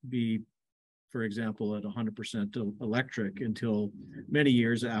won't be, for example, at 100% electric until many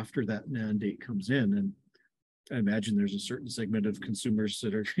years after that mandate comes in. And I imagine there's a certain segment of consumers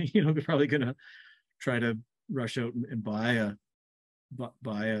that are, probably going to try to rush out and buy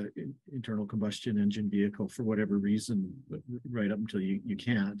a internal combustion engine vehicle for whatever reason, but right up until you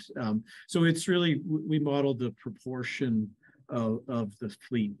can't. So it's really, we modeled the proportion of the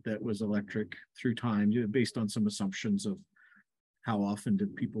fleet that was electric through time based on some assumptions of how often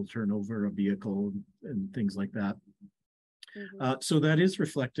did people turn over a vehicle and things like that. Mm-hmm. So that is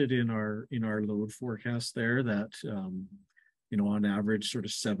reflected in our load forecast there, that on average sort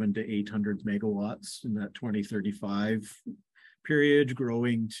of 700 to 800 megawatts in that 2035 period,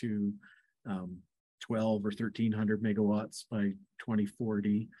 growing to 12 or 1300 megawatts by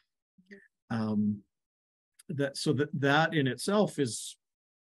 2040. That in itself is,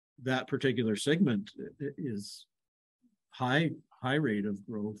 that particular segment is high rate of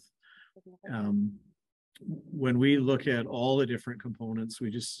growth. when we look at all the different components, we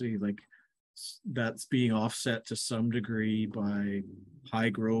just see like that's being offset to some degree by high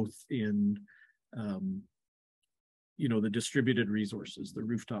growth in you know, the distributed resources, the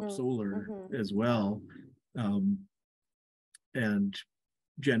rooftop solar as well, and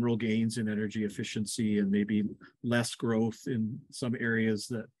general gains in energy efficiency, and maybe less growth in some areas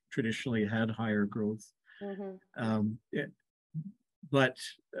that traditionally had higher growth. But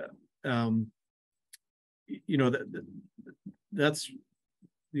you know, that's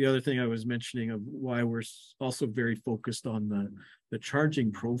the other thing I was mentioning of why we're also very focused on the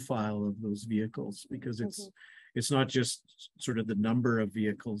charging profile of those vehicles, because it's not just sort of the number of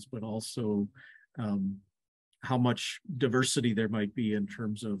vehicles, but also how much diversity there might be in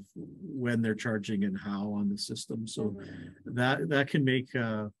terms of when they're charging and how on the system. So that can make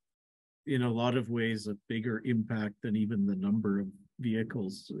in a lot of ways a bigger impact than even the number of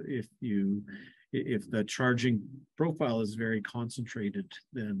vehicles. If the charging profile is very concentrated,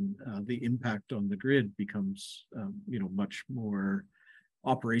 then the impact on the grid becomes you know, much more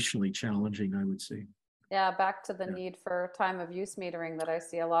operationally challenging, I would say. Yeah, back to the need for time of use metering that I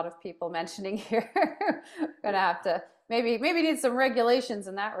see a lot of people mentioning here. Gonna have to maybe need some regulations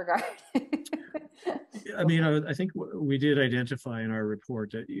in that regard. I mean, I think we did identify in our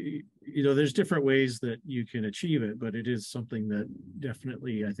report that you know, there's different ways that you can achieve it, but it is something that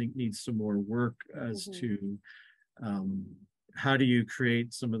definitely I think needs some more work as to how do you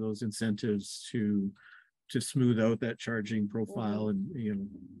create some of those incentives to smooth out that charging profile. And you know,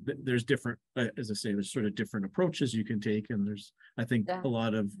 there's different, as I say, there's sort of different approaches you can take, and there's, I think, a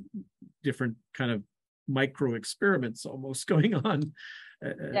lot of different kind of micro experiments almost going on.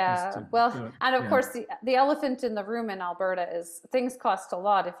 Well, and of course the elephant in the room in Alberta is things cost a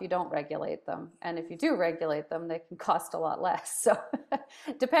lot if you don't regulate them, and if you do regulate them, they can cost a lot less. So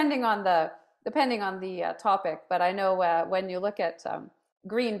depending on the topic, but I know when you look at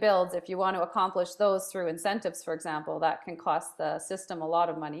green builds, if you want to accomplish those through incentives, for example, that can cost the system a lot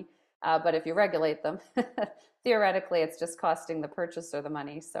of money. But if you regulate them, theoretically, it's just costing the purchaser the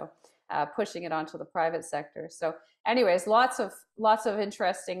money. So pushing it onto the private sector. So anyways, lots of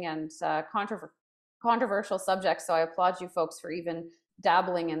interesting and controversial subjects. So I applaud you folks for even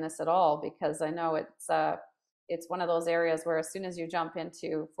dabbling in this at all, because I know it's one of those areas where as soon as you jump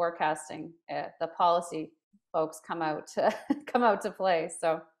into forecasting, the policy folks come out to play.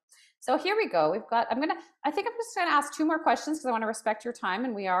 So here we go. I think I'm just gonna ask 2 more questions because I want to respect your time,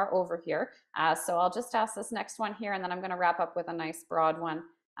 and we are over here. So I'll just ask this next one here, and then I'm gonna wrap up with a nice broad one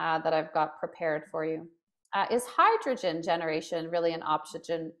that I've got prepared for you. Is hydrogen generation really an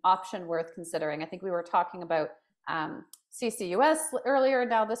option worth considering? I think we were talking about CCUS earlier.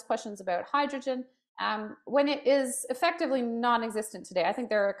 Now this question's about hydrogen. When it is effectively non-existent today, I think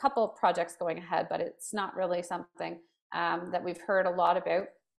there are a couple of projects going ahead, but it's not really something that we've heard a lot about.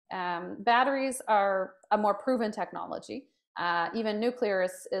 Batteries are a more proven technology. Even nuclear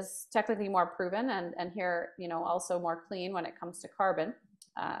is technically more proven, and here, you know, also more clean when it comes to carbon.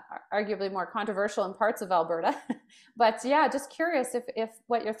 Arguably more controversial in parts of Alberta. But yeah, just curious if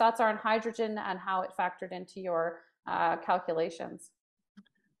what your thoughts are on hydrogen and how it factored into your calculations.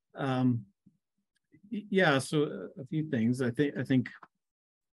 Yeah, so a few things. I think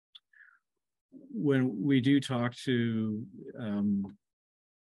when we do talk to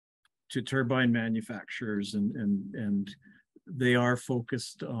turbine manufacturers, and they are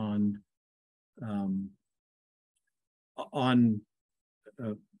focused on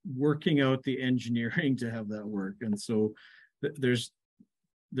working out the engineering to have that work, and so there's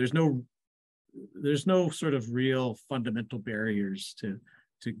no sort of real fundamental barriers to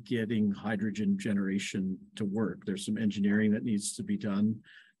getting hydrogen generation to work. There's some engineering that needs to be done.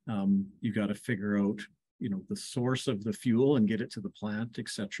 You got to figure out, you know, the source of the fuel and get it to the plant,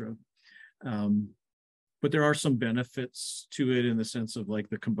 etc. But there are some benefits to it in the sense of, like,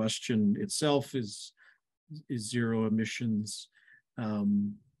 the combustion itself is zero emissions.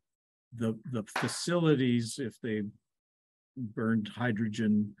 The facilities, if they burned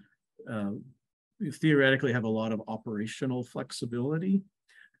hydrogen, theoretically have a lot of operational flexibility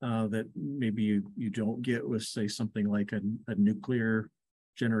that maybe you don't get with, say, something like a nuclear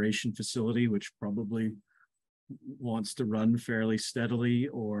generation facility, which probably wants to run fairly steadily,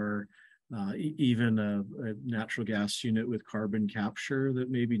 or even a natural gas unit with carbon capture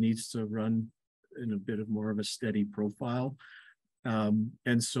that maybe needs to run in a bit of more of a steady profile.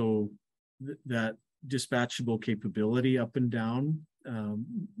 And so that dispatchable capability up and down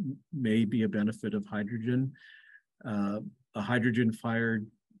may be a benefit of hydrogen. A hydrogen-fired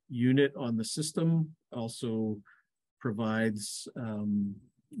unit on the system also provides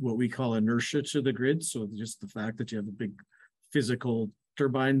what we call inertia to the grid. So just the fact that you have a big physical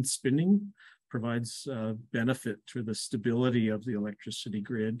turbine spinning provides benefit to the stability of the electricity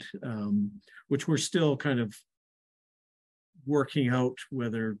grid, which we're still kind of working out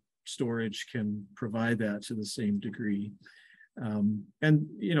whether storage can provide that to the same degree. And,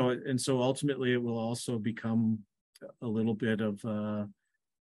 you know, and so ultimately it will also become a little bit of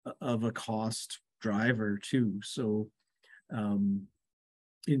a cost driver too. So,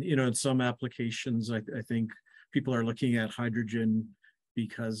 in some applications, I think people are looking at hydrogen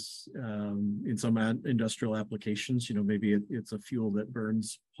because in some industrial applications, you know, maybe it's a fuel that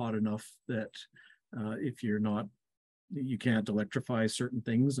burns hot enough that if you can't electrify certain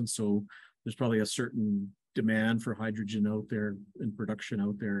things. And so there's probably a certain demand for hydrogen out there and production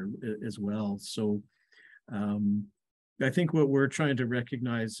out there as well. So I think what we're trying to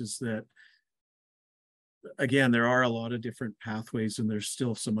recognize is that, again, there are a lot of different pathways and there's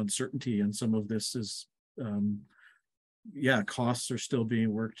still some uncertainty, and some of this is costs are still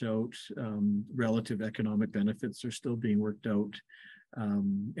being worked out, relative economic benefits are still being worked out,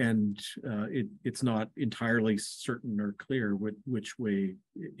 and it's not entirely certain or clear which way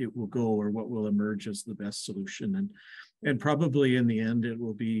it will go or what will emerge as the best solution, and probably in the end it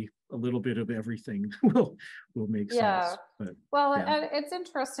will be a little bit of everything will make sense. But, and it's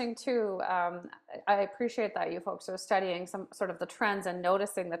interesting too. I appreciate that you folks are studying some sort of the trends and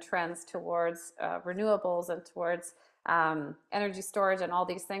noticing the trends towards renewables and towards energy storage and all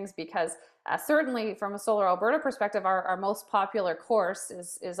these things, because certainly from a Solar Alberta perspective, our most popular course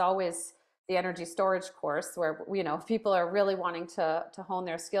is always the energy storage course, where, you know, people are really wanting to hone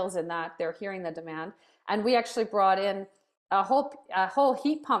their skills in that. They're hearing the demand, and we actually brought in a whole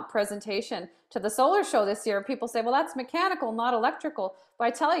heat pump presentation to the solar show this year. People say, well, that's mechanical, not electrical. But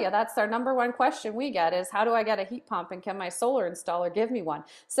I tell you, that's our number one question we get is, how do I get a heat pump, and can my solar installer give me one?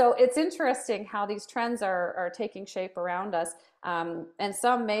 So it's interesting how these trends are taking shape around us. And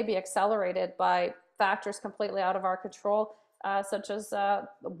some may be accelerated by factors completely out of our control, such as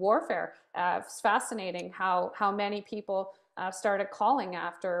warfare. It's fascinating how many people started calling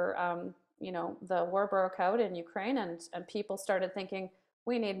after the war broke out in Ukraine, and people started thinking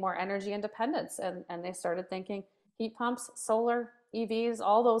we need more energy independence, and they started thinking heat pumps, solar, EVs,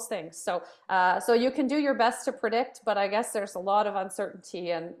 all those things. So you can do your best to predict, but I guess there's a lot of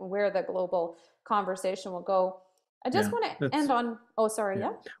uncertainty and where the global conversation will go. I just want to end on,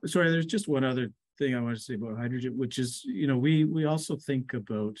 Sorry, there's just one other thing I want to say about hydrogen, which is, you know, we also think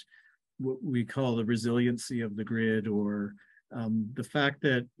about what we call the resiliency of the grid, or the fact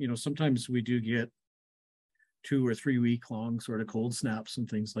that, you know, sometimes we do get 2 or 3 week long sort of cold snaps and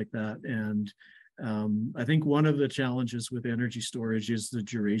things like that. And I think one of the challenges with energy storage is the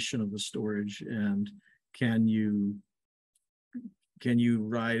duration of the storage, and can you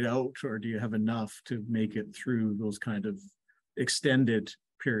ride out, or do you have enough to make it through those kind of extended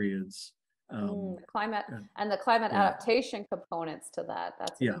periods? The climate adaptation components to that.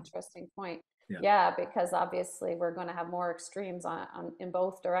 That's an interesting point. Yeah, because obviously we're going to have more extremes in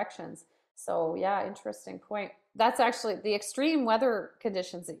both directions. So interesting point. That's actually the extreme weather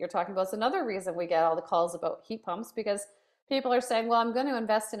conditions that you're talking about. It's another reason we get all the calls about heat pumps, because people are saying, well, I'm going to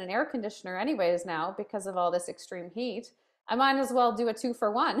invest in an air conditioner anyways now because of all this extreme heat. I might as well do a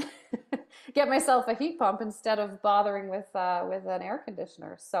 2-for-1, get myself a heat pump instead of bothering with an air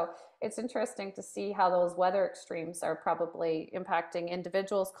conditioner. So it's interesting to see how those weather extremes are probably impacting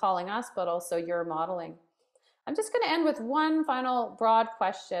individuals calling us, but also your modeling. I'm just going to end with one final broad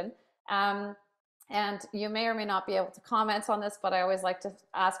question. And you may or may not be able to comment on this, but I always like to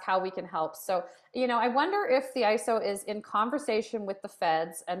ask how we can help. So, you know, I wonder if the AESO is in conversation with the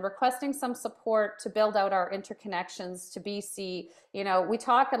feds and requesting some support to build out our interconnections to BC. You know, we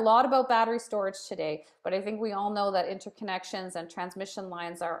talk a lot about battery storage today, but I think we all know that interconnections and transmission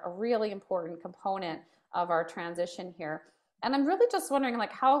lines are a really important component of our transition here. And I'm really just wondering,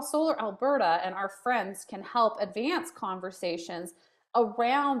 like, how Solar Alberta and our friends can help advance conversations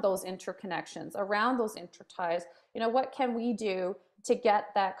around those interconnections, around those interties. You know, what can we do to get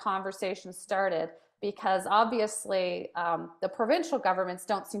that conversation started? Because obviously the provincial governments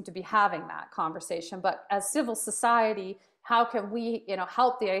don't seem to be having that conversation, but as civil society, how can we, you know,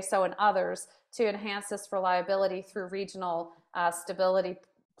 help the AESO and others to enhance this reliability through regional stability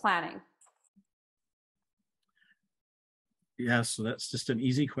planning? Yeah, so that's just an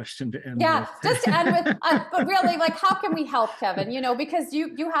easy question to end with. Yeah, just to end with, but really, like, how can we help, Kevin? You know, because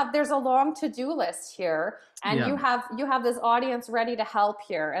there's a long to-do list here, and you have this audience ready to help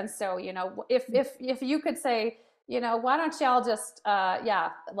here. And so, you know, if you could say, you know, why don't y'all just,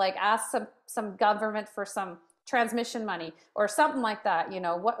 like, ask some government for some transmission money or something like that.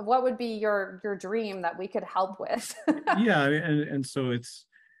 What would be your dream that we could help with? Yeah, and so it's,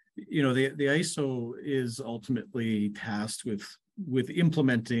 the AESO is ultimately tasked with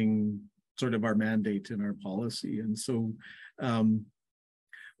implementing sort of our mandate and our policy, and so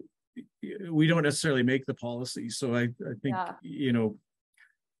we don't necessarily make the policy. So I think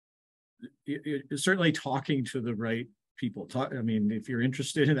certainly talking to the right people. If you're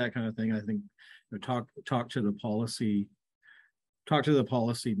interested in that kind of thing, I think talk to the policy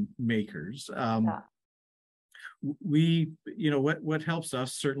makers. What helps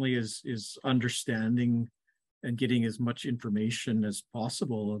us certainly is understanding and getting as much information as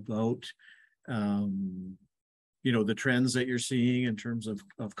possible about the trends that you're seeing in terms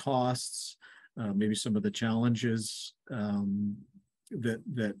of costs, maybe some of the challenges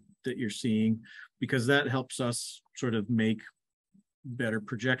that you're seeing, because that helps us sort of make better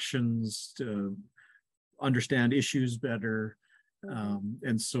projections, to understand issues better.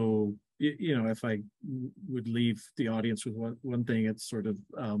 And so, if I would leave the audience with one thing, it's sort of,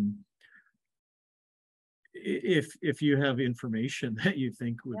 if you have information that you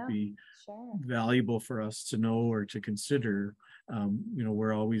think would be valuable for us to know or to consider,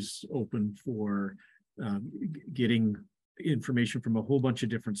 we're always open for getting information from a whole bunch of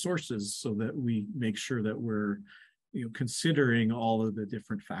different sources, so that we make sure that we're considering all of the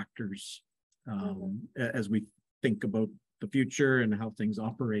different factors as we think about the future and how things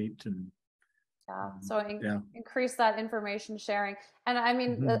operate. And increase that information sharing. And I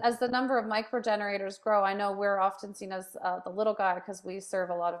mean, as the number of microgenerators grow, I know we're often seen as the little guy because we serve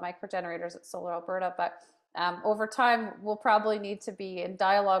a lot of microgenerators at Solar Alberta, but over time we'll probably need to be in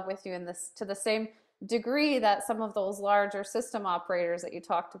dialogue with you to the same degree that some of those larger system operators that you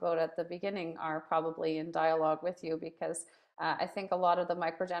talked about at the beginning are probably in dialogue with you, because I think a lot of the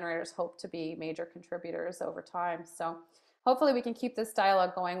microgenerators hope to be major contributors over time. So hopefully we can keep this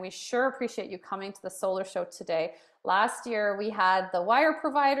dialogue going. We sure appreciate you coming to the Solar Show today. Last year we had the wire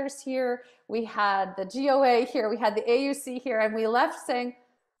providers here, we had the GOA here, we had the AUC here, and we left saying,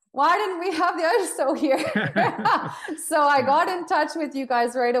 why didn't we have the AESO here? So I got in touch with you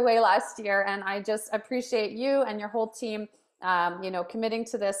guys right away last year, and I just appreciate you and your whole team, committing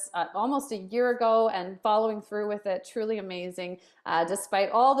to this almost a year ago and following through with it. Truly amazing.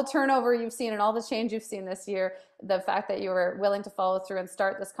 Despite all the turnover you've seen and all the change you've seen this year, the fact that you were willing to follow through and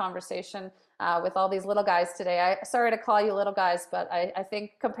start this conversation with all these little guys today. Sorry to call you little guys, but I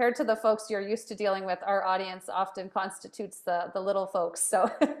think compared to the folks you're used to dealing with, our audience often constitutes the little folks.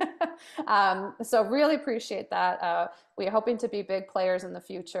 So, so really appreciate that. We're hoping to be big players in the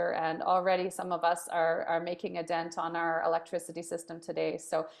future, and already some of us are making a dent on our electricity system today.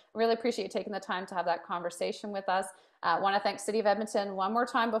 So really appreciate you taking the time to have that conversation with us. I want to thank City of Edmonton one more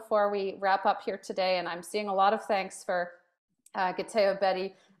time before we wrap up here today. And I'm seeing a lot of thanks for Gateo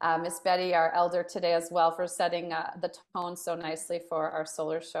Betty, Miss Betty, our elder today as well, for setting the tone so nicely for our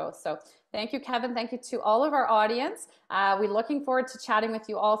solar show. So thank you, Kevin. Thank you to all of our audience. We're looking forward to chatting with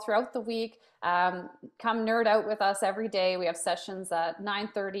you all throughout the week. Come nerd out with us every day. We have sessions at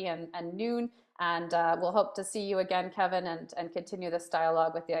 9:30 and noon, and we'll hope to see you again, Kevin, and continue this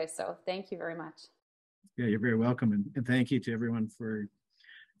dialogue with the AESO. Thank you very much. Yeah, you're very welcome. And thank you to everyone for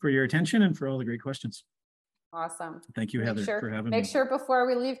your attention and for all the great questions. Awesome. Thank you, Heather, for having me. Make sure before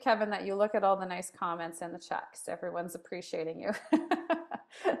we leave, Kevin, that you look at all the nice comments in the chat, because everyone's appreciating you.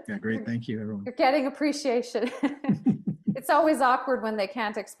 Yeah, great. Thank you, everyone. You're getting appreciation. It's always awkward when they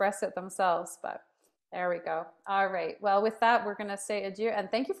can't express it themselves, but there we go. All right. Well, with that, we're going to say adieu.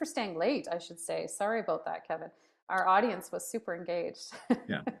 And thank you for staying late, I should say. Sorry about that, Kevin. Our audience was super engaged.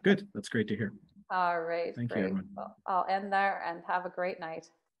 Yeah, good. That's great to hear. All right. Thank you, everyone. Well, I'll end there, and have a great night.